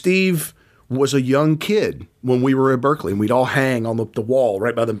 And Steve was a young kid when we were at Berkeley, and we'd all hang on the wall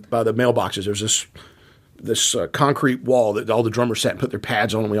right by the mailboxes. There's this concrete wall that all the drummers sat and put their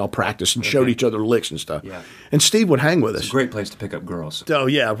pads on, and we all practiced and showed each other licks and stuff. Yeah. And Steve would hang with us. It's a great place to pick up girls. Oh,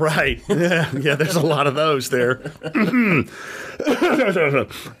 yeah, right. Yeah, there's a lot of those there.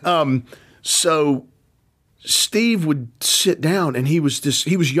 So Steve would sit down, and he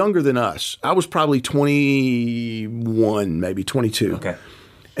was younger than us. I was probably 21, maybe 22. Okay.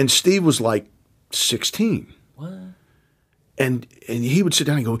 And Steve was like 16. What? And he would sit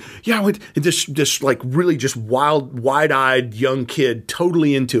down and go, yeah, this like really just wild, wide-eyed young kid,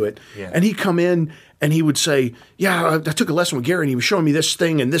 totally into it. Yeah. And he'd come in and he would say, yeah, I took a lesson with Gary, and he was showing me this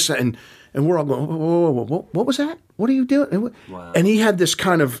thing and this, and we're all going, whoa, what was that? What are you doing? Wow. And he had this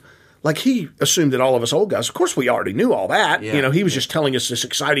kind of, like, he assumed that all of us old guys, of course we already knew all that. Yeah. He was just telling us this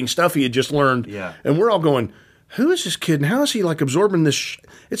exciting stuff he had just learned. Yeah. And we're all going, who is this kid, and how is he like absorbing this?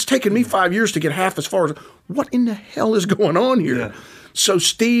 It's taken me 5 years to get half as far as, what in the hell is going on here? Yeah. So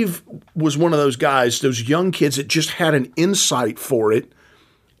Steve was one of those guys, those young kids that just had an insight for it.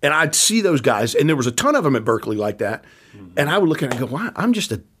 And I'd see those guys, and there was a ton of them at Berkeley like that. Mm-hmm. And I would look at it and go, wow, I'm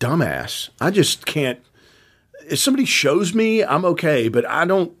just a dumbass. I just can't. If somebody shows me, I'm okay, but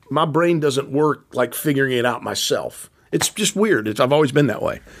my brain doesn't work like figuring it out myself. It's just weird. I've always been that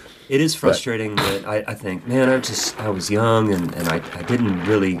way. It is frustrating that I think, man, I was young and I didn't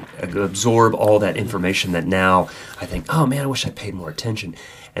really absorb all that information that now I think, oh man, I wish I paid more attention.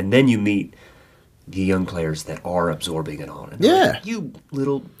 And then you meet the young players that are absorbing it all. And like, you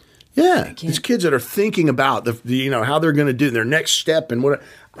little... Yeah, these kids that are thinking about how they're going to do their next step and what.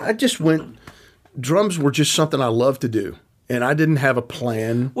 I just went. Drums were just something I loved to do, and I didn't have a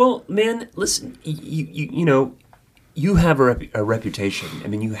plan. Well, man, listen, you have a reputation. I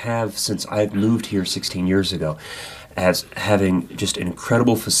mean, you have since I've moved here 16 years ago, as having just an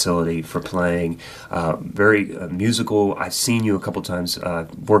incredible facility for playing, very musical. I've seen you a couple times.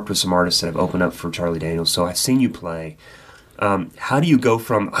 Worked with some artists that have opened up for Charlie Daniels, so I've seen you play. How do you go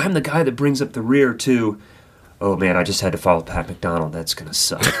from, I'm the guy that brings up the rear, to, oh man, I just had to follow Pat McDonald, that's going to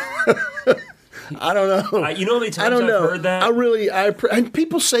suck? I don't know. You know how many times I've heard that? And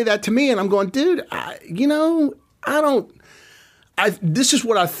people say that to me, and I'm going, dude, this is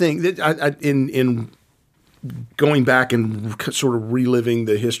what I think. That in going back and sort of reliving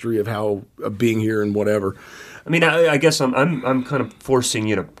the history of being here and whatever. I mean, I guess I'm kind of forcing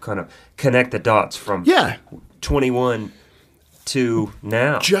you to kind of connect the dots from 21 to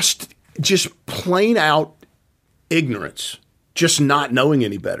now. Just plain out ignorance, just not knowing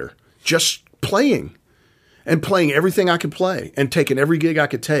any better, just playing everything I could play and taking every gig I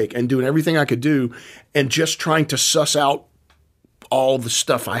could take and doing everything I could do and just trying to suss out all the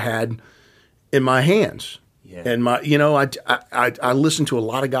stuff I had in my hands. Yeah. And I listened to a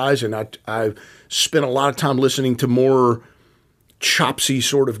lot of guys, and I spent a lot of time listening to more chopsy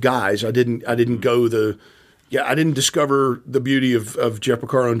sort of guys. I didn't I didn't discover the beauty of Jeff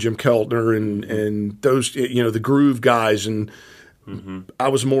Porcaro and Jim Keltner and those, the groove guys. And I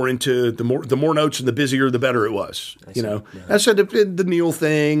was more into the more notes and the busier, the better it was. I said the Neil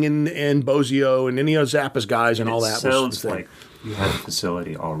thing and Bozio and any of Zappa's guys and all that. Sounds like you had a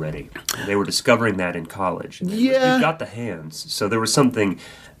facility already. They were discovering that in college. Yeah. You got the hands. So there was something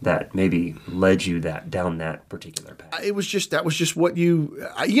that maybe led you down that particular path. That was just what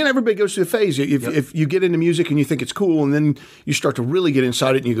everybody goes through a phase. If you get into music and you think it's cool, and then you start to really get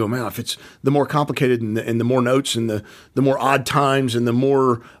inside it, and you go, man, if it's the more complicated and the more notes and the more odd times and the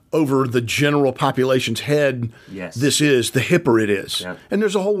more over the general population's head this is, the hipper it is. Yep. And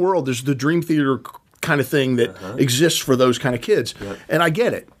there's a whole world. There's the Dream Theater kind of thing that exists for those kind of kids. Yep. And I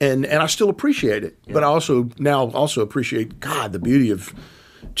get it. And I still appreciate it. Yep. But I also appreciate, God, the beauty of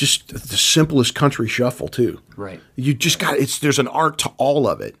just the simplest country shuffle too. Right. You just there's an art to all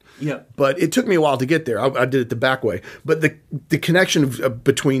of it. Yeah. But it took me a while to get there. I did it the back way. But the connection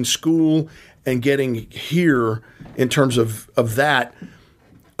between school and getting here in terms of that,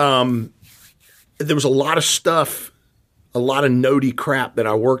 there was a lot of stuff, a lot of notey crap that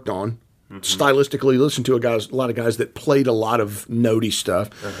I worked on. Stylistically, listened to a lot of guys that played a lot of notey stuff.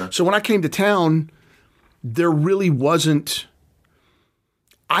 So when I came to town, there really wasn't.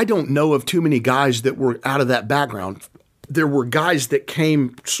 I don't know of too many guys that were out of that background. There were guys that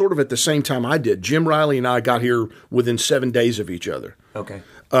came sort of at the same time I did. Jim Riley and I got here within 7 days of each other. Okay.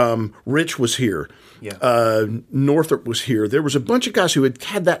 Rich was here. Yeah. Northrop was here. There was a bunch of guys who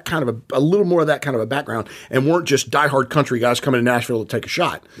had that kind of a little more of that kind of a background and weren't just diehard country guys coming to Nashville to take a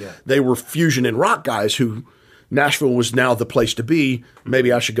shot. Yeah. They were fusion and rock guys who Nashville was now the place to be.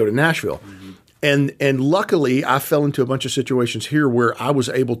 Maybe I should go to Nashville. And luckily, I fell into a bunch of situations here where I was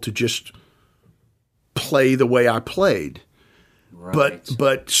able to just play the way I played,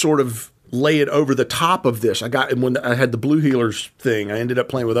 but sort of lay it over the top of this. When I had the Blue Healers thing, I ended up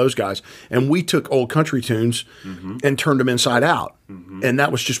playing with those guys, and we took old country tunes and turned them inside out, and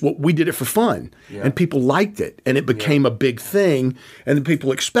that was just what we did it for fun, and people liked it, and it became a big thing, and the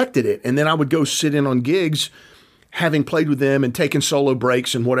people expected it, and then I would go sit in on gigs. Having played with them and taken solo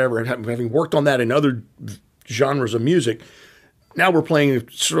breaks and whatever, and having worked on that in other genres of music, now we're playing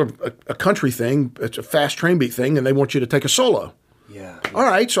sort of a country thing. It's a fast train beat thing, and they want you to take a solo. Yeah. All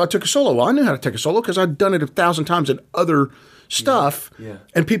right, so I took a solo. Well, I knew how to take a solo because I'd done it 1,000 times in other stuff. Yeah.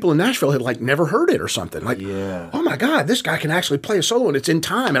 And people in Nashville had never heard it or something. Oh my God, this guy can actually play a solo and it's in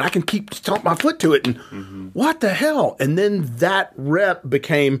time and I can keep stomp my foot to it. And what the hell? And then that rep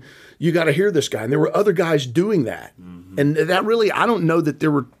became, you got to hear this guy. And there were other guys doing that. And that really, I don't know that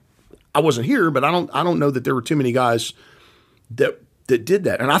there were, I wasn't here, but I don't know that there were too many guys that did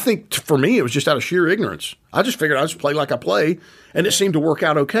that. And I think for me, it was just out of sheer ignorance. I just figured I'd just play like I play, and it seemed to work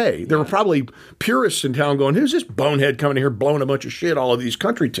out okay. There were probably purists in town going, who's this bonehead coming in here blowing a bunch of shit, all of these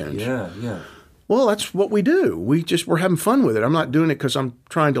country tunes? Yeah, yeah. Well, that's what we do. We're having fun with it. I'm not doing it because I'm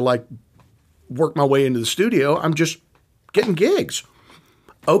trying to work my way into the studio. I'm just getting gigs.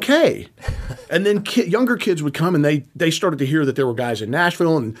 okay. And then younger kids would come and they started to hear that there were guys in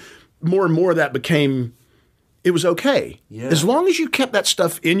Nashville, and more of that became, it was okay. Yeah. As long as you kept that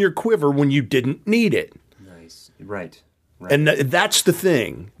stuff in your quiver when you didn't need it. Nice. Right. And that's the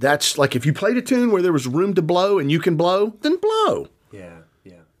thing. That's like, if you played a tune where there was room to blow and you can blow, then blow. Yeah.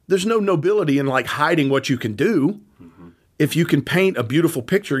 Yeah. There's no nobility in like hiding what you can do. Mm-hmm. If you can paint a beautiful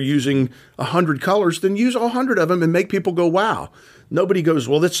picture using 100 colors, then use all 100 of them and make people go, wow. Nobody goes,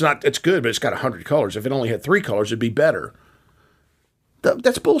 well, it's good, but it's got 100 colors. If it only had 3 colors, it'd be better.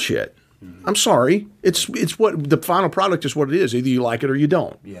 That's bullshit. Mm-hmm. I'm sorry. It's what the final product is. What it is. Either you like it or you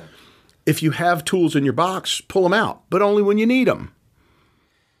don't. Yeah. If you have tools in your box, pull them out, but only when you need them.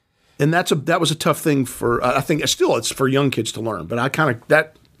 And that was a tough thing for, I think still it's for young kids to learn, but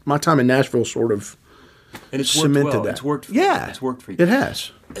my time in Nashville sort of and it's cemented worked well. that. It's worked for yeah. you. It's worked for you. It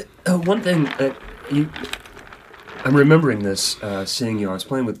has. One thing I'm remembering this, seeing you. I was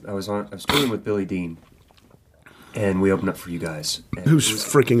touring with Billy Dean, and we opened up for you guys. Who's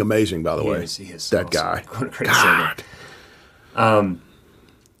freaking amazing, by the way. He is that awesome. guy. What a great singer.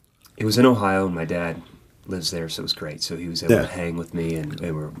 It was in Ohio, and my dad lives there, so it was great. So he was able to hang with me, and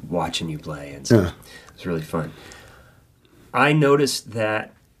we were watching you play, and so it was really fun. I noticed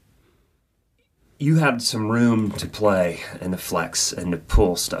that you had some room to play and to flex and to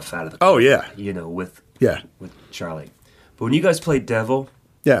pull stuff out of the Oh, yeah. with Yeah. Charlie. But when you guys played Devil,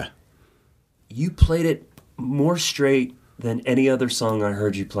 Yeah. you played it more straight than any other song I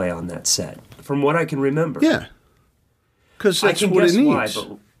heard you play on that set, from what I can remember. Yeah. Because that's what it needs. Why,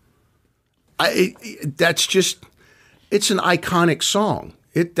 but That's just, it's an iconic song.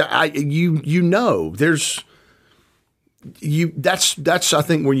 That's I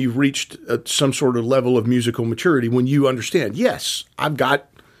think when you've reached some sort of level of musical maturity, when you understand, yes, I've got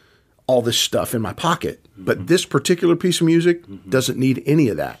all this stuff in my pocket, but this particular piece of music doesn't need any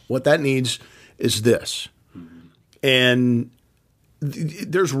of that. What that needs is this. And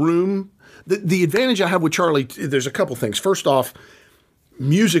there's room. The advantage I have with Charlie, there's a couple things. First off,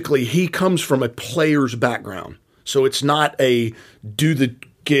 musically, he comes from a player's background. So it's not a do the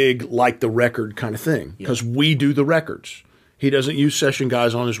gig like the record kind of thing, because we do the records. He doesn't use session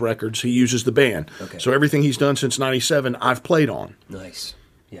guys on his records. He uses the band. Okay. So everything he's done since 97, I've played on. Nice.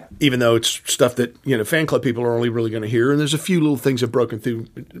 Yeah. Even though it's stuff that, fan club people are only really going to hear. And there's a few little things that have broken through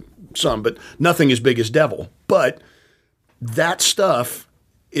some, but nothing as big as Devil. But that stuff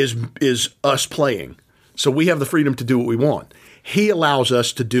is us playing. So we have the freedom to do what we want. He allows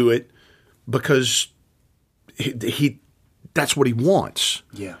us to do it because he that's what he wants.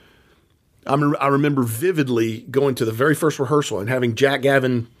 Yeah. I remember vividly going to the very first rehearsal and having Jack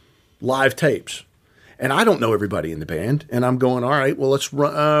Gavin live tapes. And I don't know everybody in the band. And I'm going, all right, well, let's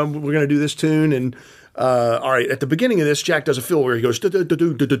run. We're going to do this tune. And all right, at the beginning of this, Jack does a fill where he goes,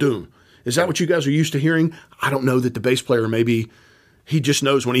 da-da-da-do-da-da-doom. Is that what you guys are used to hearing? I don't know that the bass player maybe he just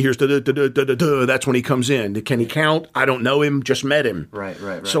knows when he hears da-da-da-da-da-da, that's when he comes in. Can he count? I don't know him, just met him.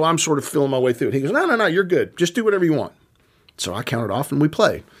 Right. So I'm sort of feeling my way through it. He goes, no, you're good. Just do whatever you want. So I counted off and we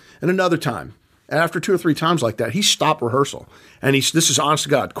play. And another time, after 2 or 3 times like that, he stopped rehearsal. And this is honest to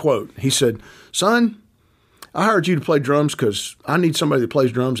God, quote, he said, son, I hired you to play drums because I need somebody that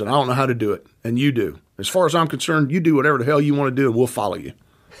plays drums and I don't know how to do it. And you do. As far as I'm concerned, you do whatever the hell you want to do and we'll follow you.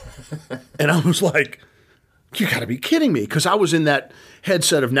 And I was like, you got to be kidding me. Because I was in that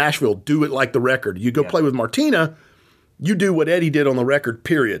headset of Nashville, do it like the record. You go play with Martina, you do what Eddie did on the record,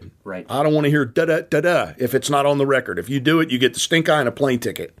 period. Right. I don't want to hear da-da-da-da if it's not on the record. If you do it, you get the stink eye and a plane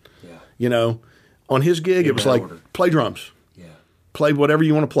ticket. Yeah. On his gig, it was like, play drums. Yeah. Play whatever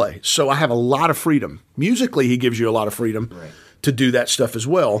you want to play. So I have a lot of freedom. Musically, he gives you a lot of freedom to do that stuff as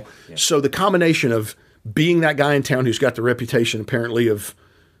well. Yeah. So the combination of being that guy in town who's got the reputation, apparently, of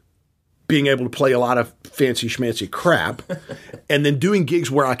being able to play a lot of fancy schmancy crap, and then doing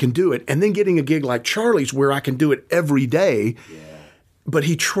gigs where I can do it, and then getting a gig like Charlie's where I can do it every day. Yeah. But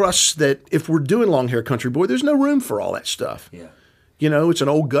he trusts that if we're doing Long Hair Country Boy, there's no room for all that stuff. Yeah. It's an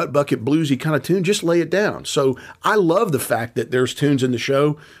old gut bucket bluesy kind of tune. Just lay it down. So I love the fact that there's tunes in the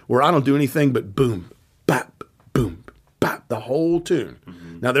show where I don't do anything but boom, bop, boom, bop, the whole tune.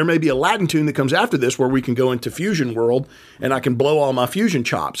 Mm-hmm. Now, there may be a Latin tune that comes after this where we can go into fusion world and I can blow all my fusion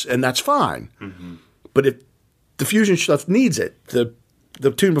chops, and that's fine. Mm-hmm. But if the fusion stuff needs it, the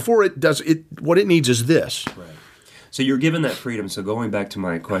tune before it does it, what it needs is this. Right. So you're given that freedom. So going back to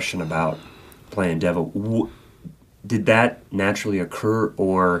my question about playing Devil, did that naturally occur,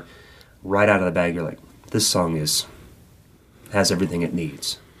 or right out of the bag you're like, this song has everything it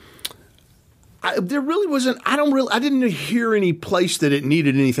needs? There really wasn't. I didn't hear any place that it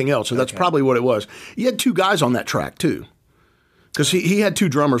needed anything else. So that's probably what it was. You had 2 guys on that track too. Because he had two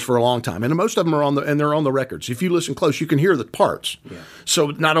drummers for a long time, and most of them are they're on the records. If you listen close, you can hear the parts. Yeah. So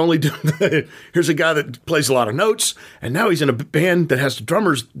not only here's a guy that plays a lot of notes, and now he's in a band that has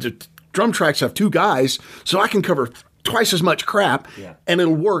drummers. The drum tracks have two guys, so I can cover twice as much crap, and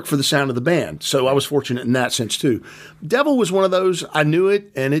it'll work for the sound of the band. So I was fortunate in that sense too. Devil was one of those. I knew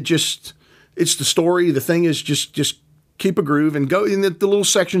it, and it's the story. The thing is just keep a groove and go in the little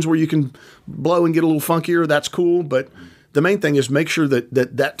sections where you can blow and get a little funkier. That's cool, but the main thing is make sure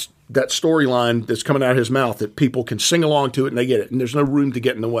that storyline that's coming out of his mouth, that people can sing along to it and they get it, and there's no room to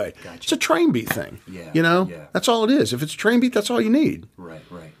get in the way. Gotcha. It's a train beat thing. Yeah. That's all it is. If it's a train beat, that's all you need. Right.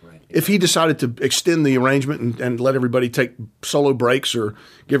 If he decided to extend the arrangement and let everybody take solo breaks or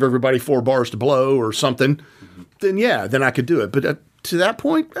give everybody 4 bars to blow or something, then I could do it. But to that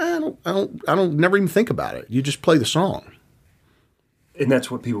point, I don't never even think about it. You just play the song. And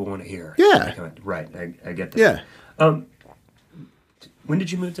that's what people want to hear. Yeah. Right. I get that. Yeah. When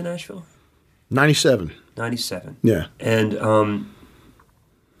did you move to Nashville? 97. 97. Yeah. And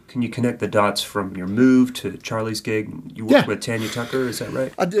can you connect the dots from your move to Charlie's gig? You worked with Tanya Tucker, is that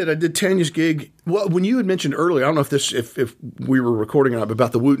right? I did. I did Tanya's gig. Well, when you had mentioned earlier, I don't know if we were recording on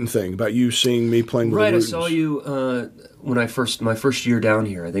about the Wooten thing, about you seeing me playing with the Wootens. Right, I saw you when my first year down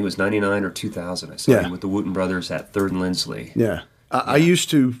here. I think it was 99 or 2000. I saw you with the Wooten brothers at 3rd and Lindsley. Yeah. I used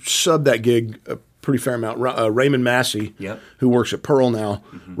to sub that gig a pretty fair amount. Raymond Massey, who works at Pearl now,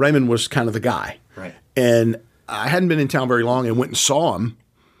 Raymond was kind of the guy. Right. And I hadn't been in town very long and went and saw him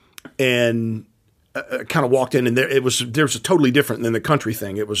and kind of walked in, and there was totally different than the country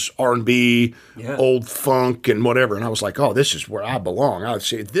thing. It was R&B, old funk, and whatever. And I was like, oh, this is where I belong. I would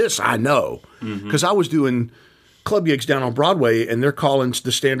say, this I know. Because I was doing club gigs down on Broadway, and they're calling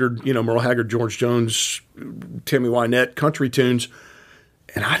the standard, Merle Haggard, George Jones, Tammy Wynette country tunes.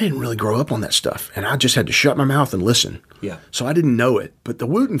 And I didn't really grow up on that stuff. And I just had to shut my mouth and listen. Yeah. So I didn't know it. But the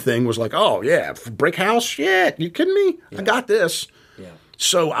Wooten thing was like, oh, yeah, Brick House? Shit, you kidding me? Yeah. I got this. Yeah.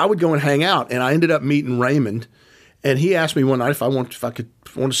 So I would go and hang out. And I ended up meeting Raymond. And he asked me one night if I want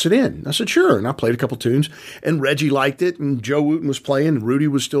to sit in. I said, sure. And I played a couple tunes. And Reggie liked it. And Joe Wooten was playing. And Rudy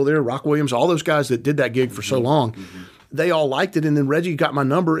was still there. Rock Williams, all those guys that did that gig for so long. They all liked it. And then Reggie got my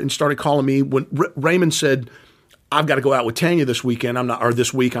number and started calling me. When Raymond said, I've got to go out with Tanya this weekend.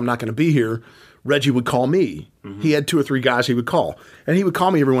 This week I'm not going to be here. Reggie would call me. He had 2 or 3 guys he would call. And he would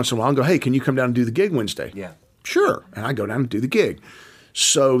call me every once in a while and go, hey, can you come down and do the gig Wednesday? Yeah. Sure. And I'd go down and do the gig.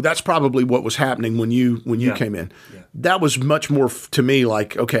 So that's probably what was happening when you came in. Yeah. That was much more to me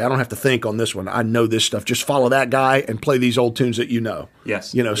like, okay, I don't have to think on this one. I know this stuff. Just follow that guy and play these old tunes that you know.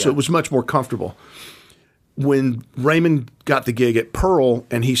 Yes. So it was much more comfortable. When Raymond got the gig at Pearl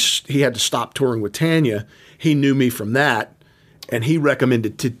and he had to stop touring with Tanya, he knew me from that, and he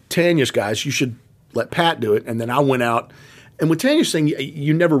recommended to Tanya's guys, you should let Pat do it. And then I went out, and with Tanya's thing,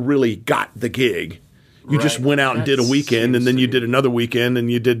 you never really got the gig. You just went out and did a weekend, and then you did another weekend,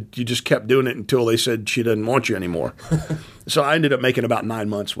 and you just kept doing it until they said she doesn't want you anymore. So I ended up making about 9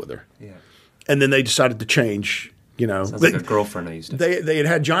 months with her. Yeah. And then they decided to change. Sounds like a girlfriend I used to. They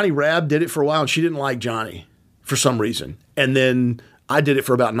had Johnny Rabb did it for a while, and she didn't like Johnny for some reason. And then I did it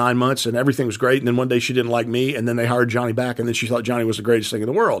for about 9 months, and everything was great. And then one day she didn't like me, and then they hired Johnny back, and then she thought Johnny was the greatest thing in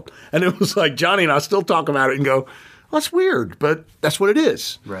the world. And it was like Johnny and I still talk about it and go, well, that's weird, but that's what it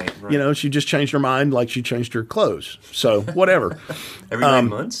is. Right. She just changed her mind like she changed her clothes. So whatever. Every 9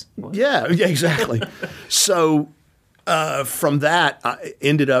 months? What? Yeah, exactly. So from that, I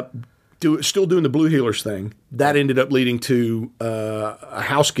ended up still doing the Blue Heelers thing. That ended up leading to a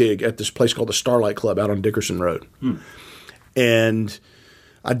house gig at this place called the Starlight Club out on Dickerson Road. And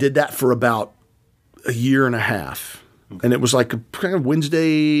I did that for about a year and a half. And it was like a kind of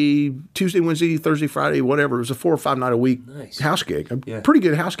Tuesday, Wednesday, Thursday, Friday, whatever. It was a 4 or 5 night a week house gig. A pretty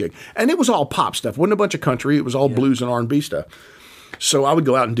good house gig. And it was all pop stuff. It wasn't a bunch of country. It was all blues and R&B stuff. So I would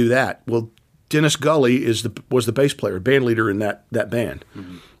go out and do that. Well, Dennis Gully was the bass player, band leader in that band.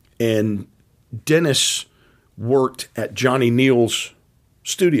 And Dennis worked at Johnny Neal's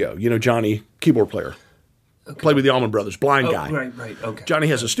studio. Johnny, keyboard player. Okay. Played with the Allman Brothers, blind guy. Right, okay. Johnny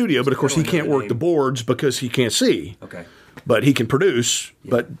has a studio, but of course he can't work the boards because he can't see. Okay. But he can produce.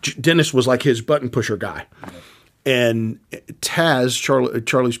 Yeah. But Dennis was like his button pusher guy. Okay. And Taz,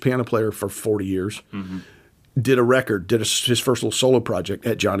 Charlie's piano player for 40 years, did his first little solo project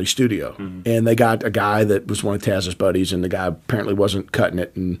at Johnny's studio. And they got a guy that was one of Taz's buddies, and the guy apparently wasn't cutting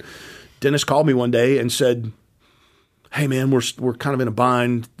it. And Dennis called me one day and said, hey, man, we're kind of in a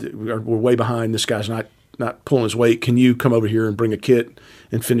bind. We're way behind. This guy's not pulling his weight. Can you come over here and bring a kit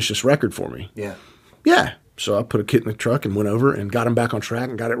and finish this record for me? Yeah. Yeah. So I put a kit in the truck and went over and got him back on track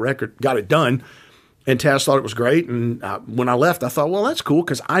and got it done. And Taz thought it was great. And when I left, I thought, well, that's cool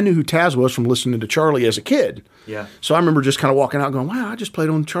because I knew who Taz was from listening to Charlie as a kid. Yeah. So I remember just kind of walking out going, wow, I just played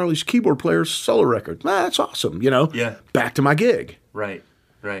on Charlie's keyboard player's solo record. That's awesome, Yeah. Back to my gig. Right.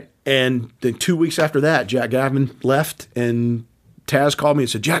 And then 2 weeks after that, Jack Gavin left and Taz called me and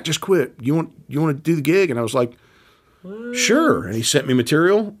said, Jack, just quit. You want to do the gig? And I was like, sure. And he sent me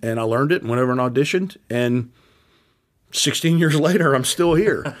material and I learned it and went over and auditioned. And 16 years later, I'm still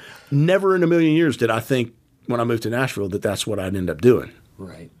here. Never in a million years did I think when I moved to Nashville that that's what I'd end up doing.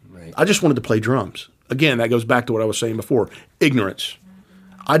 Right. I just wanted to play drums. Again, that goes back to what I was saying before. Ignorance.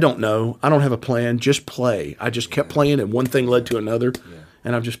 I don't know. I don't have a plan. Just play. I just kept playing and one thing led to another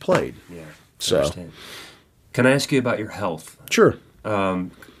and I've just played. Yeah. So, understand. Can I ask you about your health? Sure.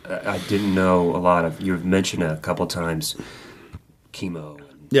 I didn't know a lot of. You've mentioned a couple times chemo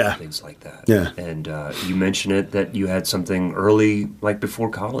and things like that. Yeah. And you mentioned it that you had something early, like before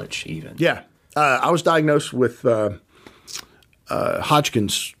college, even. Yeah. I was diagnosed with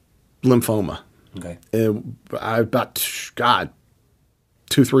Hodgkin's lymphoma. Okay. And I about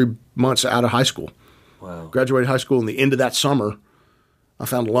 2-3 months out of high school. Wow. Graduated high school, and the end of that summer, I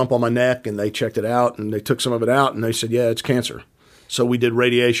found a lump on my neck, and they checked it out, and they took some of it out, and they said, yeah, it's cancer. So we did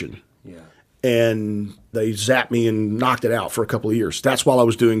radiation. Yeah. And they zapped me and knocked it out for a couple of years. That's while I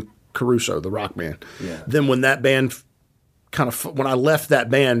was doing Caruso, the rock band. Yeah. Then when that band when I left that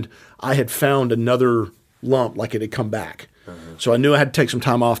band, I had found another lump, like it had come back. So I knew I had to take some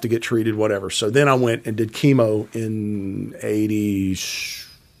time off to get treated, whatever. So then I went and did chemo in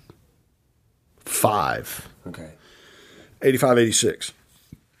 85. Okay. 85, 86.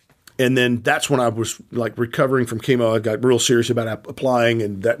 And then that's when I was like recovering from chemo. I got real serious about applying,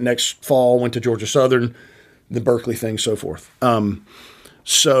 and that next fall went to Georgia Southern, the Berkeley thing, so forth.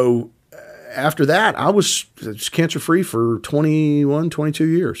 So after that, I was cancer-free for 21, 22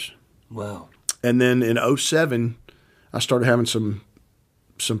 years. Wow. And then in 07, I started having some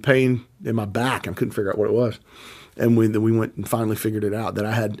pain in my back. I couldn't figure out what it was. And we went and finally figured it out, that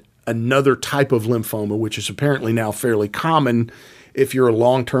I had another type of lymphoma, which is apparently now fairly common if you're a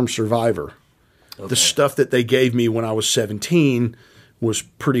long-term survivor. Okay. The stuff that they gave me when I was 17 was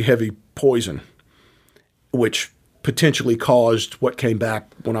pretty heavy poison, which potentially caused what came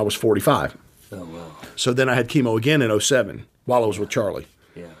back when I was 45. Oh, wow. So then I had chemo again in 07 while I was with Charlie.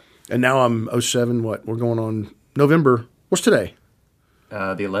 Yeah. And now I'm 07, we're going on November. What's today?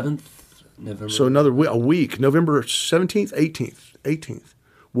 The 11th November. So a week, November 17th, 18th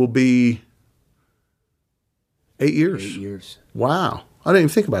will be 8 years. 8 years. Wow. I didn't even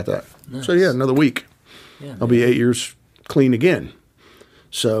think about that. Nice. So yeah, another week. Yeah, I'll be 8 years clean again.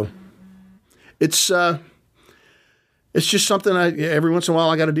 So it's just something every once in a while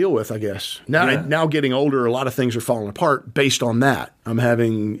I got to deal with, I guess. Now getting older, a lot of things are falling apart based on that. I'm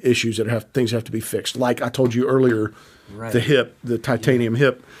having issues things have to be fixed. Like I told you earlier, right. The hip, the titanium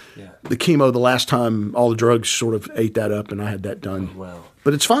hip, the chemo, the last time all the drugs sort of ate that up and I had that done. Oh, wow.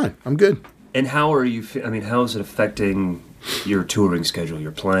 But it's fine. I'm good. And how are you, how is it affecting your touring schedule,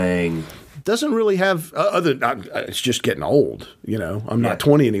 your playing? Doesn't really have, it's just getting old, I'm not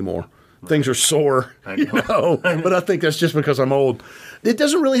 20 anymore. Things are sore, I know. But I think that's just because I'm old. It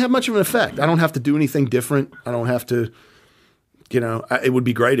doesn't really have much of an effect. I don't have to do anything different. I don't have to, it would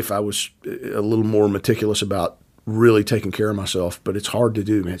be great if I was a little more meticulous about really taking care of myself, but it's hard to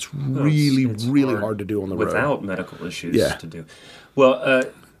do, man. It's really hard to do on the road. Without medical issues to do. Well,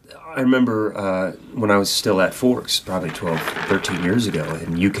 I remember when I was still at Forks, probably 12, 13 years ago,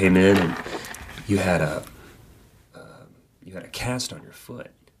 and you came in and you had a cast on your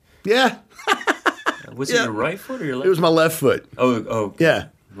foot. Yeah. Was it your right foot or your left? It was my left foot. Oh, okay. Yeah.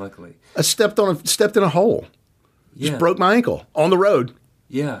 Luckily. I stepped in a hole. Yeah. Just broke my ankle on the road.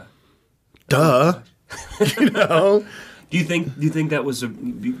 Yeah. Duh. Do you think that was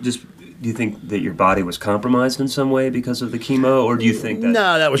do you think that your body was compromised in some way because of the chemo, or do you think that?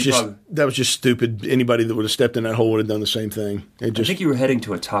 No, that was just stupid. Anybody that would have stepped in that hole would have done the same thing. I think you were heading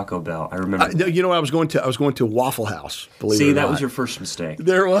to a Taco Bell. I remember. I was going to Waffle House. Believe it or See, not. that was your first mistake.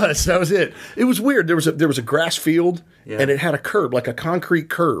 There was. That was it. It was weird. There was a grass field, and it had a curb, like a concrete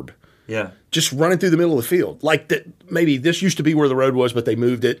curb. Yeah. Just running through the middle of the field. Like that. Maybe this used to be where the road was, but they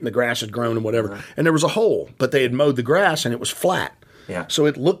moved it, and the grass had grown and whatever. Uh-huh. And there was a hole, but they had mowed the grass, and it was flat. Yeah. So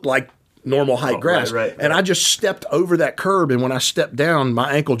it looked like normal height grass. Right. And I just stepped over that curb, and when I stepped down,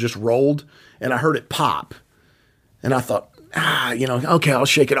 my ankle just rolled, and I heard it pop. And I thought, okay, I'll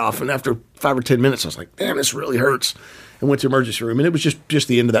shake it off. And after 5 or 10 minutes, I was like, damn, this really hurts. And went to the emergency room, and it was just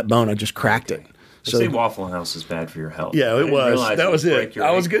the end of that bone. I just cracked it. They say Waffle House is bad for your health. Yeah, it was. That was it.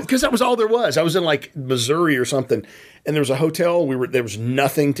 I was good because that was all there was. I was in like Missouri or something, and there was a hotel. There was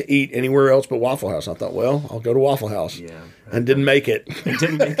nothing to eat anywhere else but Waffle House. I thought, well, I'll go to Waffle House. Yeah, and didn't make it. It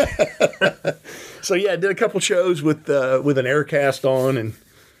didn't make it. So yeah, I did a couple shows with an Aircast on, and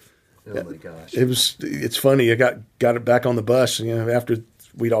oh my gosh, it's funny. I got it back on the bus. After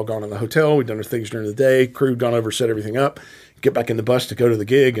we'd all gone in the hotel, we'd done our things during the day. Crew had gone over, set everything up. Get back in the bus to go to the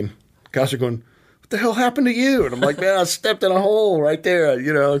gig, and guys are going, "What the hell happened to you?" And I'm like, "Man, I stepped in a hole right there.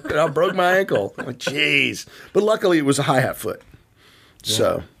 I broke my ankle." I'm like, "Jeez!" But luckily, it was a hi-hat foot,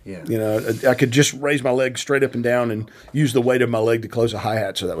 so I could just raise my leg straight up and down and use the weight of my leg to close a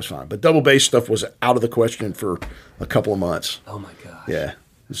hi-hat, so that was fine. But double bass stuff was out of the question for a couple of months. Oh my gosh! Yeah,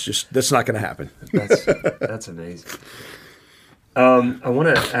 that's not going to happen. That's amazing. I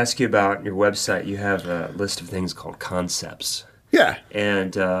want to ask you about your website. You have a list of things called concepts. Yeah.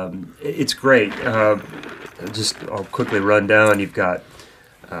 And it's great. I'll quickly run down. You've got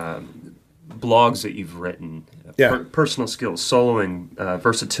blogs that you've written, personal skills, soloing,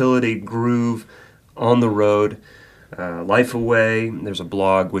 versatility, groove, on the road, life away. There's a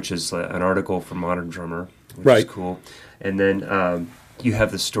blog, which is an article from Modern Drummer, which is cool. And then you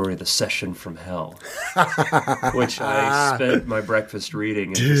have the story of the Session from Hell, which I spent my breakfast reading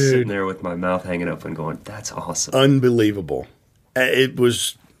and just sitting there with my mouth hanging open going, that's awesome. Unbelievable. It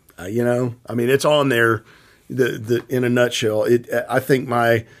was, it's on there in a nutshell. I think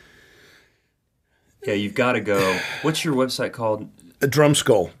you've got to go. What's your website called?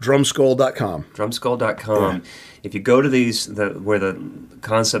 Drumskull.com. Drumskull.com. Yeah. If you go to where the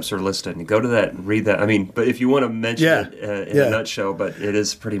concepts are listed, and you go to that and read that. But if you want to mention it in a nutshell, but it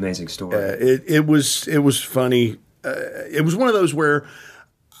is a pretty amazing story. It was funny. It was one of those where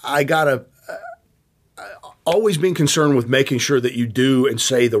I got always being concerned with making sure that you do and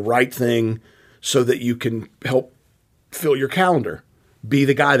say the right thing so that you can help fill your calendar. Be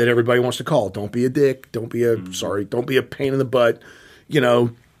the guy that everybody wants to call. Don't be a dick. Don't be don't be a pain in the butt.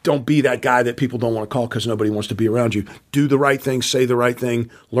 Don't be that guy that people don't want to call because nobody wants to be around you. Do the right thing, say the right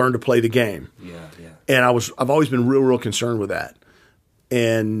thing, learn to play the game. Yeah. And I've always been real concerned with that.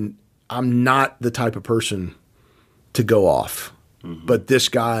 And I'm not the type of person to go off. Mm-hmm. But this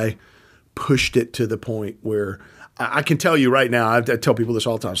guy pushed it to the point where I can tell you right now, I tell people this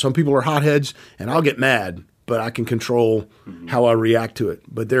all the time. Some people are hotheads and I'll get mad, but I can control how I react to it.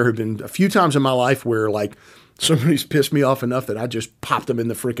 But there have been a few times in my life where somebody's pissed me off enough that I just popped them in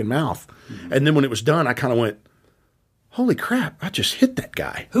the freaking mouth. Mm-hmm. And then when it was done, I kind of went, holy crap, I just hit that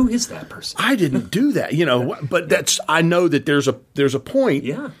guy. Who is that person? I didn't do that, but I know that there's a point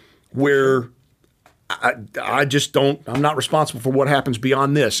where I just don't, I'm not responsible for what happens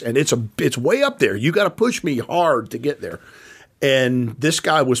beyond this. And it's way up there. You got to push me hard to get there. And this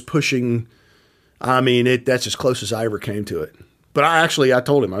guy was pushing, that's as close as I ever came to it. But I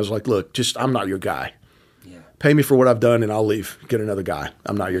told him, I was like, look, I'm not your guy. Yeah. Pay me for what I've done and I'll leave. Get another guy.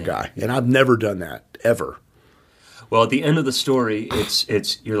 I'm not your guy. And I've never done that, ever. Well, at the end of the story,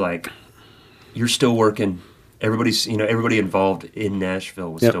 you're still working. Everybody's, everybody involved in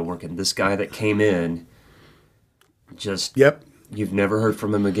Nashville was still working. This guy that came in, you've never heard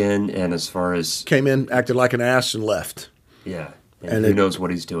from him again. And as far as came in, acted like an ass, and left. Yeah, and who knows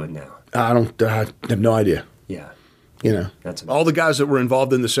what he's doing now? I have no idea. Yeah, that's amazing. All the guys that were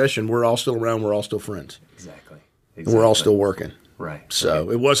involved in the session, we're all still around. We're all still friends. Exactly. We're all still working. Right.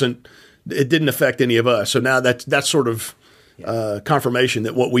 So it didn't affect any of us. So now that's sort of confirmation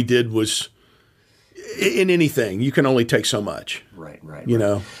that what we did was. In anything, you can only take so much. Right.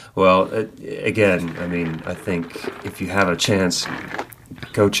 Well, again, I think if you have a chance,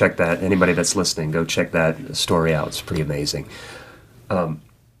 go check that. Anybody that's listening, go check that story out. It's pretty amazing.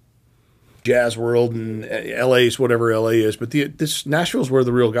 Jazz World and LA's whatever LA is, but this Nashville's where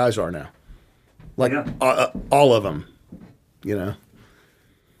the real guys are now. All of them, It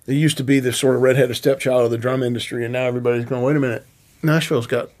used to be the sort of redheaded stepchild of the drum industry, and now everybody's going, wait a minute, Nashville's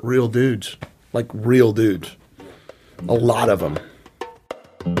got real dudes. Like real dudes. A lot of them.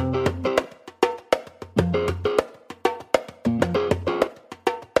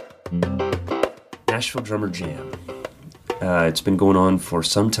 Nashville Drummer Jam. It's been going on for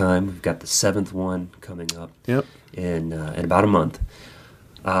some time. We've got the 7th one coming up in about a month.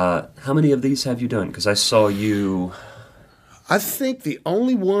 How many of these have you done? Because I saw you... I think the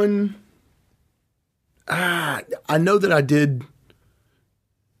only one... I know that I did...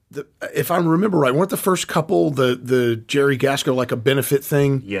 if I remember right, weren't the first couple the Jerry Gasco like a benefit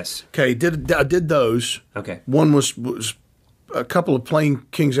thing? Yes. Okay, I did those. Okay. One was a couple of plain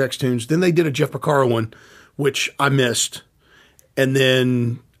King's X tunes. Then they did a Jeff Porcaro one, which I missed. And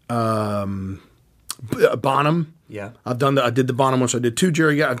then Bonham. Yeah. I did the Bonham once. I did 2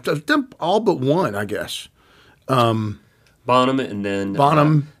 Jerry I've done all but one, I guess. Bonham, and then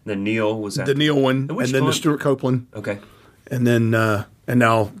then Neil was the Neil one, and then the Stuart Copeland. Okay. And then and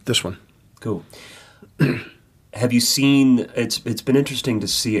now this one. Cool. Have you seen? It's been interesting to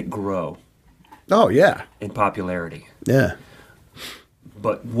see it grow. Oh yeah. In popularity. Yeah.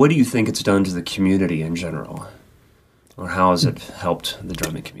 But what do you think it's done to the community in general? Or how has it helped the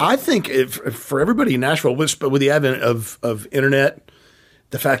drumming community? I think for everybody in Nashville, with the advent of internet,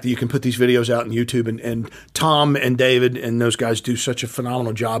 the fact that you can put these videos out on YouTube, and Tom and David and those guys do such a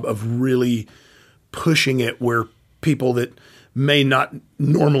phenomenal job of really pushing it where people that may not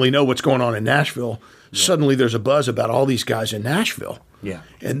normally know what's going on in Nashville, suddenly there's a buzz about all these guys in Nashville. Yeah.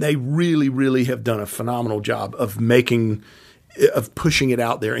 And they really, really have done a phenomenal job of pushing it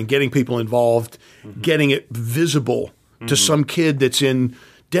out there and getting people involved, getting it visible to some kid that's in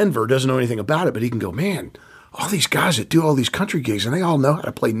Denver, doesn't know anything about it, but he can go, man, all these guys that do all these country gigs, and they all know how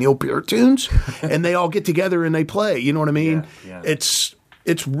to play Neil Peart tunes, and they all get together and they play. You know what I mean? Yeah.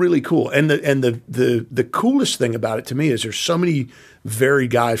 It's really cool. And the coolest thing about it to me is there's so many varied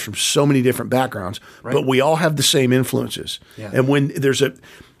guys from so many different backgrounds, but we all have the same influences. Yeah. And when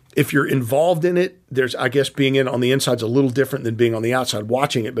if you're involved in it, I guess being on the inside is a little different than being on the outside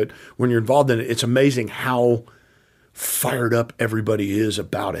watching it. But when you're involved in it, it's amazing how fired up everybody is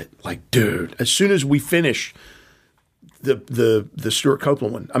about it. Like, dude, as soon as we finish the Stuart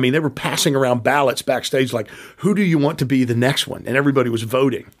Copeland one, I mean, they were passing around ballots backstage like, who do you want to be the next one? And everybody was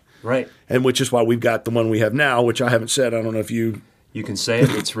voting. Right. And which is why we've got the one we have now, which I haven't said. I don't know if you can say it.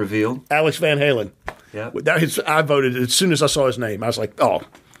 It's revealed. Alex Van Halen. Yeah. I voted as soon as I saw his name. I was like, oh,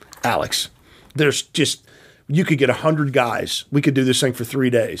 Alex. There's just, you could get 100 guys. We could do this thing for 3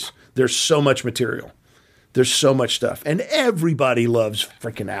 days. There's so much material. There's so much stuff. And everybody loves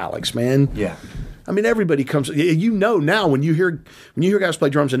freaking Alex, man. Yeah. I mean, everybody comes, now when you hear guys play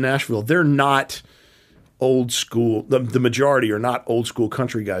drums in Nashville, they're not old school. The majority are not old school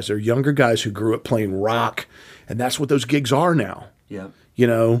country guys. They're younger guys who grew up playing rock. And that's what those gigs are now. Yeah. You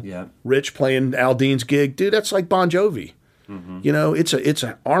know, yeah. Rich playing Al Dean's gig, dude, that's like Bon Jovi. Mm-hmm. You know, it's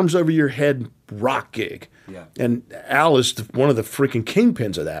a arms over your head rock gig. Yeah. And Al is one of the freaking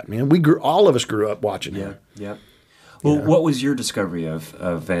kingpins of that, man. All of us grew up watching him. Yeah. Well, what was your discovery of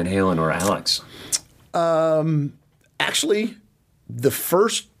Van Halen or Alex? Actually, the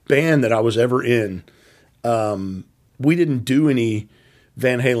first band that I was ever in, we didn't do any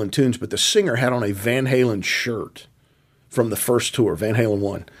Van Halen tunes, but the singer had on a Van Halen shirt from the first tour, Van Halen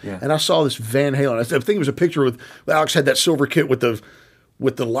 1. Yeah. And I saw this Van Halen. I think it was a picture with Alex had that silver kit with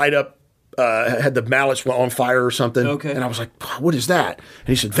the light up, had the mallets on fire or something. Okay. And I was like, what is that? And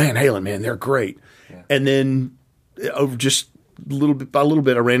he said, Van Halen, man, they're great. Yeah. And then over just little bit by little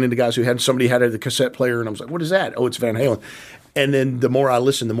bit, I ran into guys who somebody had the cassette player, and I was like, what is that? Oh, it's Van Halen. And then the more I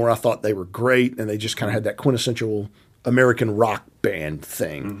listened, the more I thought they were great, and they just kind of had that quintessential American rock band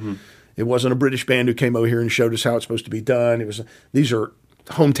thing. Mm-hmm. It wasn't a British band who came over here and showed us how it's supposed to be done. These are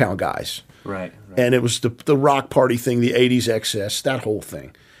hometown guys. Right. And it was the rock party thing, the 80s excess, that whole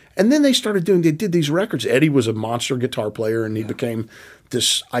thing. And then they did these records. Eddie was a monster guitar player, and he became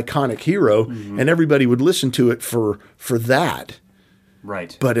this iconic hero, and everybody would listen to it for that.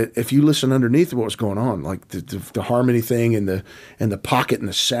 Right. But if you listen underneath what was going on, like the harmony thing and the pocket and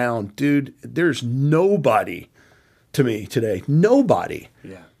the sound, dude, there's nobody to me today, nobody.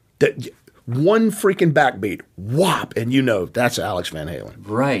 Yeah. That one freaking backbeat, whop, and that's Alex Van Halen.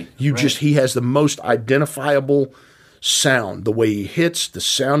 Right. He has the most identifiable sound, the way he hits, the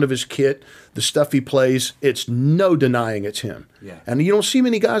sound of his kit, the stuff he plays. It's no denying it's him. Yeah. And you don't see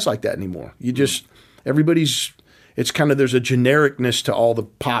many guys like that anymore. You just it's kind of, there's a genericness to all the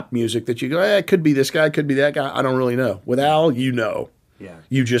pop music that you go, it could be this guy, it could be that guy. I don't really know. With Al, Yeah.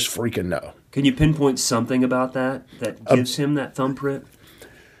 You just freaking know. Can you pinpoint something about that gives him that thumbprint?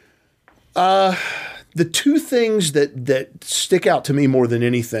 The two things that stick out to me more than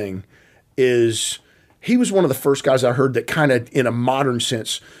anything is he was one of the first guys I heard that kind of, in a modern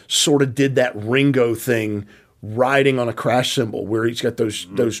sense, sort of did that Ringo thing, riding on a crash cymbal, where he's got those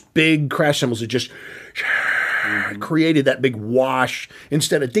big crash cymbals that just created that big wash.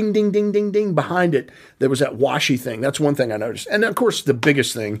 Instead of ding, ding, ding, ding, ding behind it, there was that washy thing. That's one thing I noticed. And, of course, the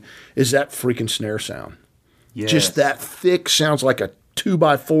biggest thing is that freaking snare sound. Yes. Just that thick, sounds like a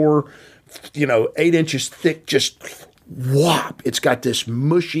 2x4, 8 inches thick, just whop. It's got this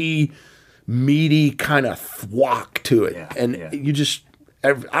mushy, meaty kind of thwack to it.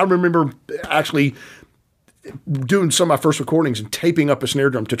 Yeah, I remember actually doing some of my first recordings and taping up a snare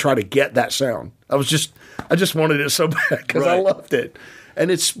drum to try to get that sound. I just wanted it so bad because I loved it.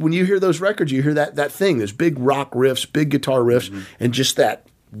 And it's when you hear those records, you hear that thing, those big rock riffs, big guitar riffs, and just that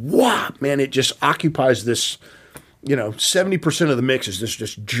whop, man, it just occupies this, 70% of the mix is this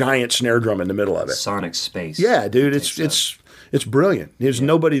just giant snare drum in the middle of it. Sonic space. Yeah, dude, it's brilliant. There's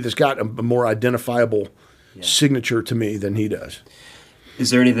nobody that's got a more identifiable signature to me than he does. Is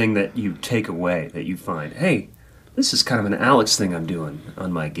there anything that you take away that you find, hey, this is kind of an Alex thing I'm doing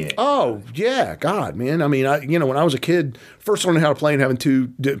on my gig? Oh, yeah. God, man. I mean, when I was a kid, first learning how to play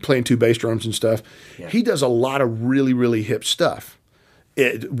and playing two bass drums and stuff, he does a lot of really, really hip stuff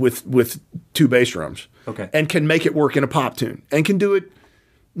with two bass drums. Okay. And can make it work in a pop tune and can do it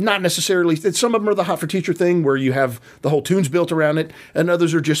not necessarily. Some of them are the Hot for Teacher thing where you have the whole tunes built around it, and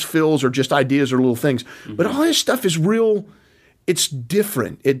others are just fills or just ideas or little things. Mm-hmm. But all his stuff is real. It's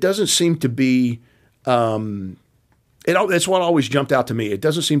different. It doesn't seem to be That's what always jumped out to me. It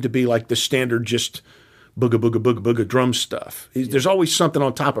doesn't seem to be like the standard just booga, booga, booga, booga drum stuff. There's always something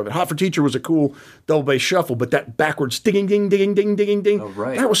on top of it. Hot for Teacher was a cool double bass shuffle, but that backwards ding, ding, ding, ding, ding, ding, oh,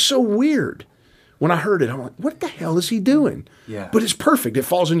 right. that was so weird. When I heard it, I'm like, what the hell is he doing? Yeah. But it's perfect. It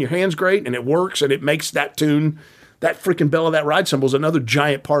falls in your hands great, and it works, and it makes that tune, that freaking Bell of That Ride cymbal is another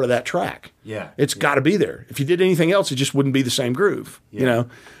giant part of that track. Yeah. It's got to be there. If you did anything else, it just wouldn't be the same groove,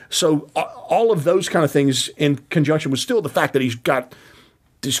 So all of those kind of things in conjunction with still the fact that he's got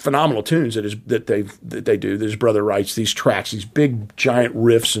these phenomenal tunes that they do. That his brother writes these tracks, these big giant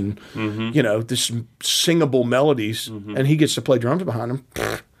riffs, and this singable melodies, and he gets to play drums behind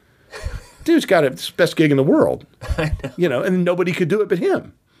them. Dude's got the best gig in the world, and nobody could do it but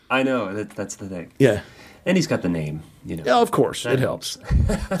him. I know, that's the thing. Yeah. And he's got the name, Yeah, of course, it helps.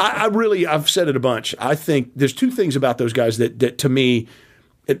 I've said it a bunch. I think there's two things about those guys that to me,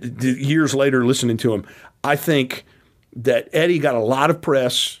 years later listening to him, I think that Eddie got a lot of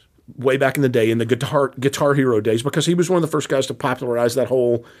press way back in the day in the Guitar Hero days because he was one of the first guys to popularize that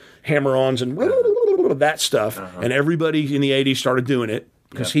whole hammer-ons and that stuff, and everybody in the 80s started doing it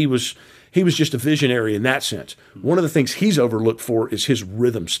because he was just a visionary in that sense. One of the things he's overlooked for is his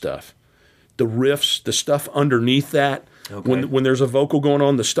rhythm stuff. The riffs, the stuff underneath that. Okay. When there's a vocal going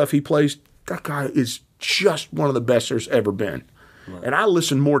on, the stuff he plays, that guy is just one of the best there's ever been. Right. And I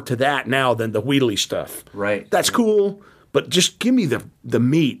listen more to that now than the Wheatley stuff. Right. That's cool, but just give me the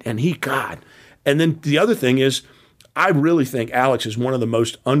meat. And God. And then the other thing is, I really think Alex is one of the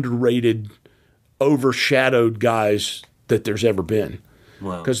most underrated, overshadowed guys that there's ever been.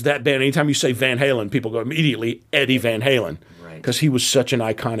 Because that band, anytime you say Van Halen, people go immediately Eddie Van Halen. Because he was such an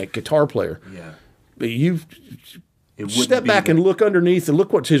iconic guitar player. Yeah. But you step back and look underneath and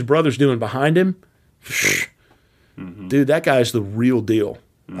look what his brother's doing behind him. Dude, that guy's the real deal.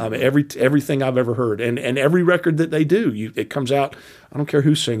 I mean, everything I've ever heard. And every record that they do, it comes out, I don't care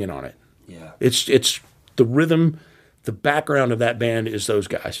who's singing on it. Yeah. It's the rhythm, the background of that band is those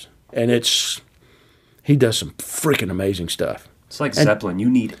guys. And he does some freaking amazing stuff. It's like Zeppelin. You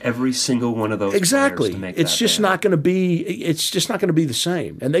need every single one of those. Exactly. To make it's just not going to be. It's just not going to be the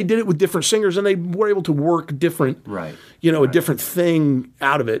same. And they did it with different singers, and they were able to work different. Right. A different thing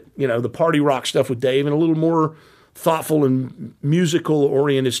out of it. The party rock stuff with Dave, and a little more thoughtful and musical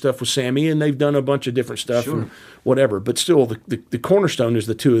oriented stuff with Sammy. And they've done a bunch of different stuff and whatever. But still, the cornerstone is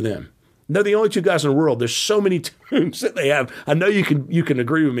the two of them. They're the only two guys in the world. There's so many tunes that they have. I know you can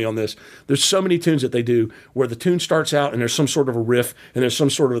agree with me on this. There's so many tunes that they do where the tune starts out and there's some sort of a riff and there's some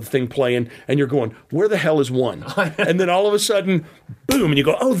sort of a thing playing and you're going, where the hell is one? And then all of a sudden, boom, and you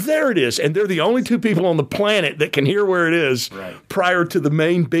go, oh, there it is. And they're the only two people on the planet that can hear where it is prior to the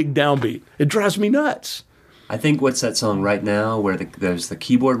main big downbeat. It drives me nuts. I think what's that song right now where there's the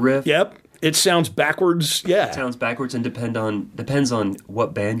keyboard riff? Yep. It sounds backwards, It sounds backwards and depends on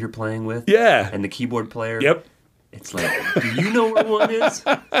what band you're playing with. Yeah. And the keyboard player. Yep. It's like, do you know where one is?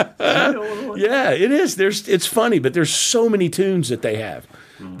 Yeah, it is. It's funny, but there's so many tunes that they have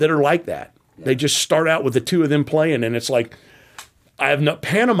that are like that. Yeah. They just start out with the two of them playing, and it's like, I have no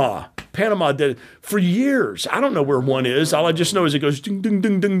Panama. Panama did it for years. I don't know where one is. All I just know is it goes ding ding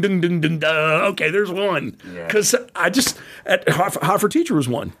ding ding ding ding ding. Okay, there's one. Because at Hot for Teacher was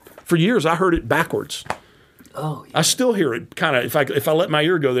one. For years, I heard it backwards. Oh, yeah. I still hear it kind of. If I let my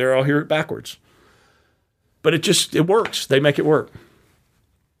ear go there, I'll hear it backwards. But it works. They make it work.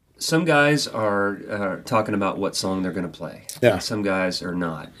 Some guys are talking about what song they're going to play. Yeah. And some guys are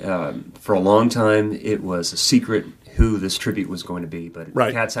not. For a long time, it was a secret who this tribute was going to be. But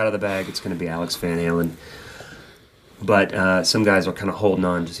the cat's out of the bag. It's going to be Alex Van Halen. But some guys are kind of holding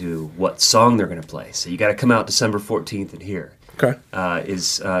on to what song they're going to play. So you got to come out December 14th and hear. Okay.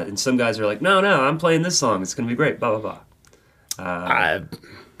 And some guys are like, no, I'm playing this song. It's going to be great. Blah blah blah.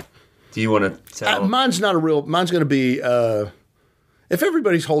 Do you want to tell? Mine's not a real. Mine's going to be. If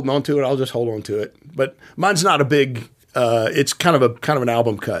everybody's holding on to it, I'll just hold on to it. But mine's not a big. It's kind of an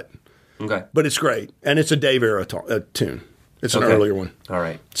album cut. Okay. But it's great, and it's a Dave era tune. It's an earlier one. All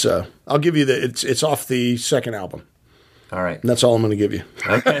right. So I'll give you it's off the second album. All right. And that's all I'm going to give you.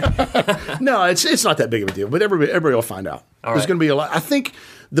 Okay. No, it's not that big of a deal, but everybody will find out. There's going to be a lot. I think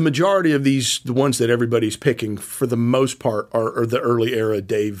the majority of the ones that everybody's picking, for the most part, are the early era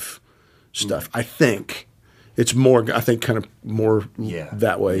Dave stuff. I think it's more. I think kind of more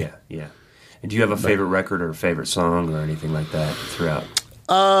that way. Yeah, yeah. And do you have a favorite record or favorite song or anything like that throughout?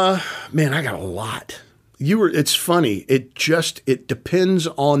 Man, I got a lot. It's funny. It depends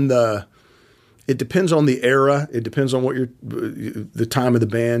on the. It depends on the era. It depends on the time of the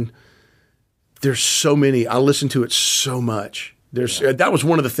band. There's so many. I listen to it so much. That was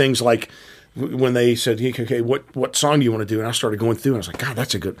one of the things, like when they said, "Okay, what song do you want to do?" And I started going through, and I was like, "God,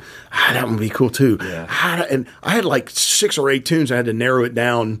 that's a good. That one would be cool too." Yeah. And I had like 6 or 8 tunes. I had to narrow it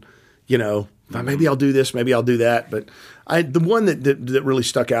down. Maybe I'll do this. Maybe I'll do that. But the one that really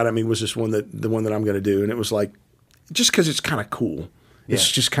stuck out at me was the one that I'm going to do, and it was like just because it's kind of cool. It's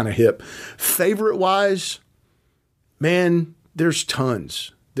just kind of hip. Favorite wise, man, there's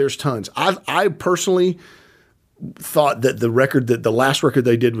tons. I personally thought that the last record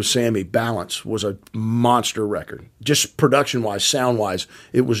they did with Sammy, Balance, was a monster record. Just production wise, sound wise,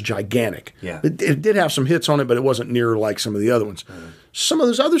 it was gigantic. Yeah. It did have some hits on it, but it wasn't near like some of the other ones. Some of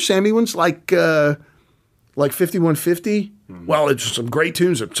those other Sammy ones, like 5150, well, it's some great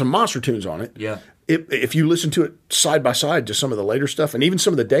tunes, some monster tunes on it. Yeah. If you listen to it side by side to some of the later stuff and even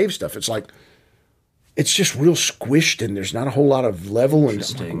some of the Dave stuff, it's like it's just real squished and there's not a whole lot of level.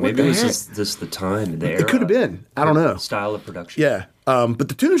 Interesting. Maybe this is just the time and the era. It could have been. I don't know. Style of production. Yeah. But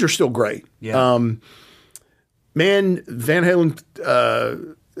the tunes are still great. Yeah. Man, Van Halen.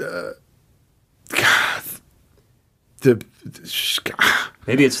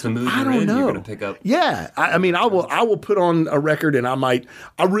 Maybe it's the mood you're in. Know. You're going to pick up. Yeah, I mean, I will put on a record, and I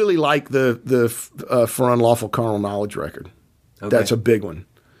really like the For Unlawful Carnal Knowledge record. Okay. That's a big one.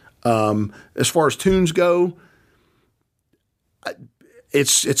 As far as tunes go,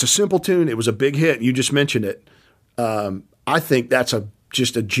 it's a simple tune. It was a big hit. You just mentioned it. I think that's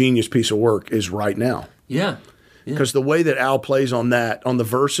just a genius piece of work. Is Right Now. Yeah. Because the way that Al plays on the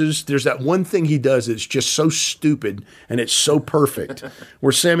verses, there's that one thing he does that's just so stupid and it's so perfect.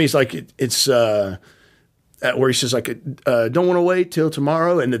 Where Sammy's like, where he says like, don't want to wait till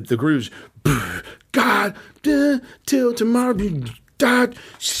tomorrow, and the grooves, God, till tomorrow, God,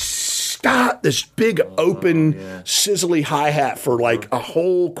 stop. This big open, sizzly hi-hat for like a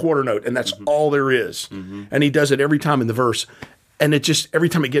whole quarter note, and that's all there is. Mm-hmm. And he does it every time in the verse, and it just every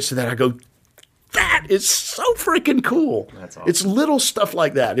time it gets to that, I go, that is so freaking cool. That's awesome. It's little stuff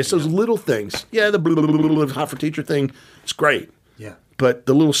like that. It's those little things. Yeah, the Hot for Teacher thing, it's great. Yeah. But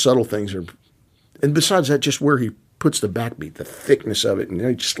the little subtle things are, and besides that, just where he puts the backbeat, the thickness of it, and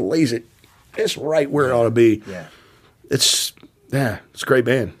he just lays it just right where it ought to be. Yeah. It's a great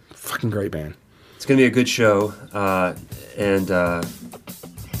band. Fucking great band. It's going to be a good show. And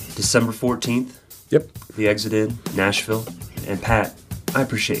December 14th. Yep. The Exit In, Nashville. And Pat, I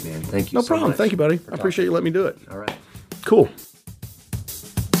appreciate it, man. Thank you No so problem. much. Thank you, buddy. I appreciate you letting me do it. All right. Cool.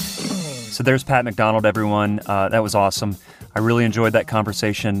 So there's Pat McDonald, everyone. That was awesome. I really enjoyed that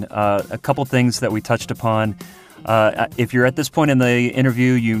conversation. A couple things that we touched upon. If you're at this point in the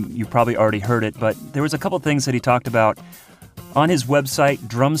interview, you probably already heard it, but there was a couple things that he talked about on his website,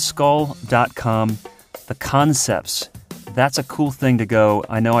 drumskull.com, the concepts. That's a cool thing to go.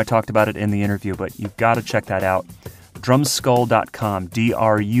 I know I talked about it in the interview, but you've got to check that out. Drumskull.com,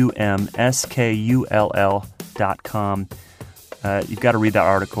 drumskull.com. You've got to read that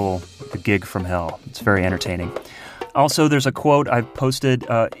article, The Gig from Hell. It's very entertaining. Also, there's a quote I've posted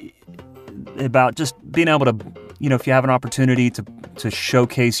about just being able to, if you have an opportunity to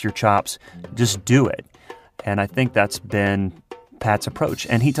showcase your chops, just do it. And I think that's been Pat's approach.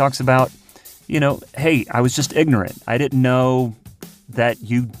 And he talks about, hey, I was just ignorant. I didn't know that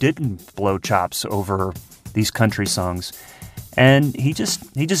you didn't blow chops over these country songs. And he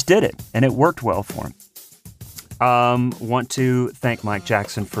just did it, and it worked well for him. Want to thank Mike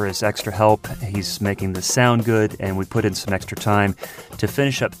Jackson for his extra help. He's making this sound good, and we put in some extra time to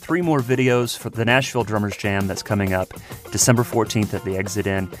finish up 3 more videos for the Nashville Drummers Jam that's coming up December 14th at the Exit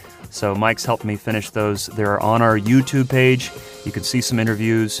In. So Mike's helped me finish those. They're on our YouTube page. You can see some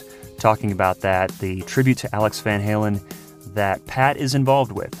interviews talking about that, the tribute to Alex Van Halen that Pat is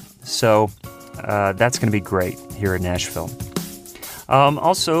involved with. So that's going to be great here in Nashville.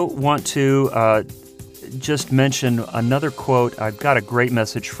 Also want to just mention another quote. I've got a great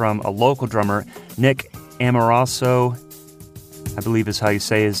message from a local drummer, Nick Amoroso. I believe is how you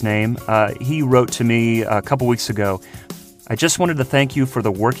say his name. He wrote to me a couple weeks ago, "I just wanted to thank you for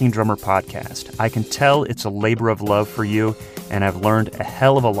the Working Drummer podcast. I can tell it's a labor of love for you, and I've learned a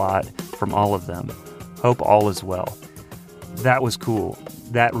hell of a lot from all of them. Hope all is well." That was cool.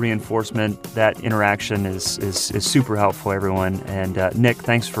 That reinforcement, that interaction is super helpful, everyone. And Nick,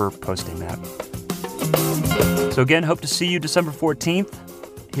 thanks for posting that. So again, hope to see you December 14th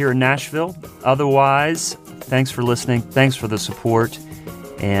here in Nashville. Otherwise, thanks for listening. Thanks for the support.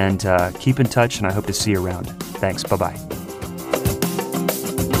 And keep in touch, and I hope to see you around. Thanks. Bye-bye.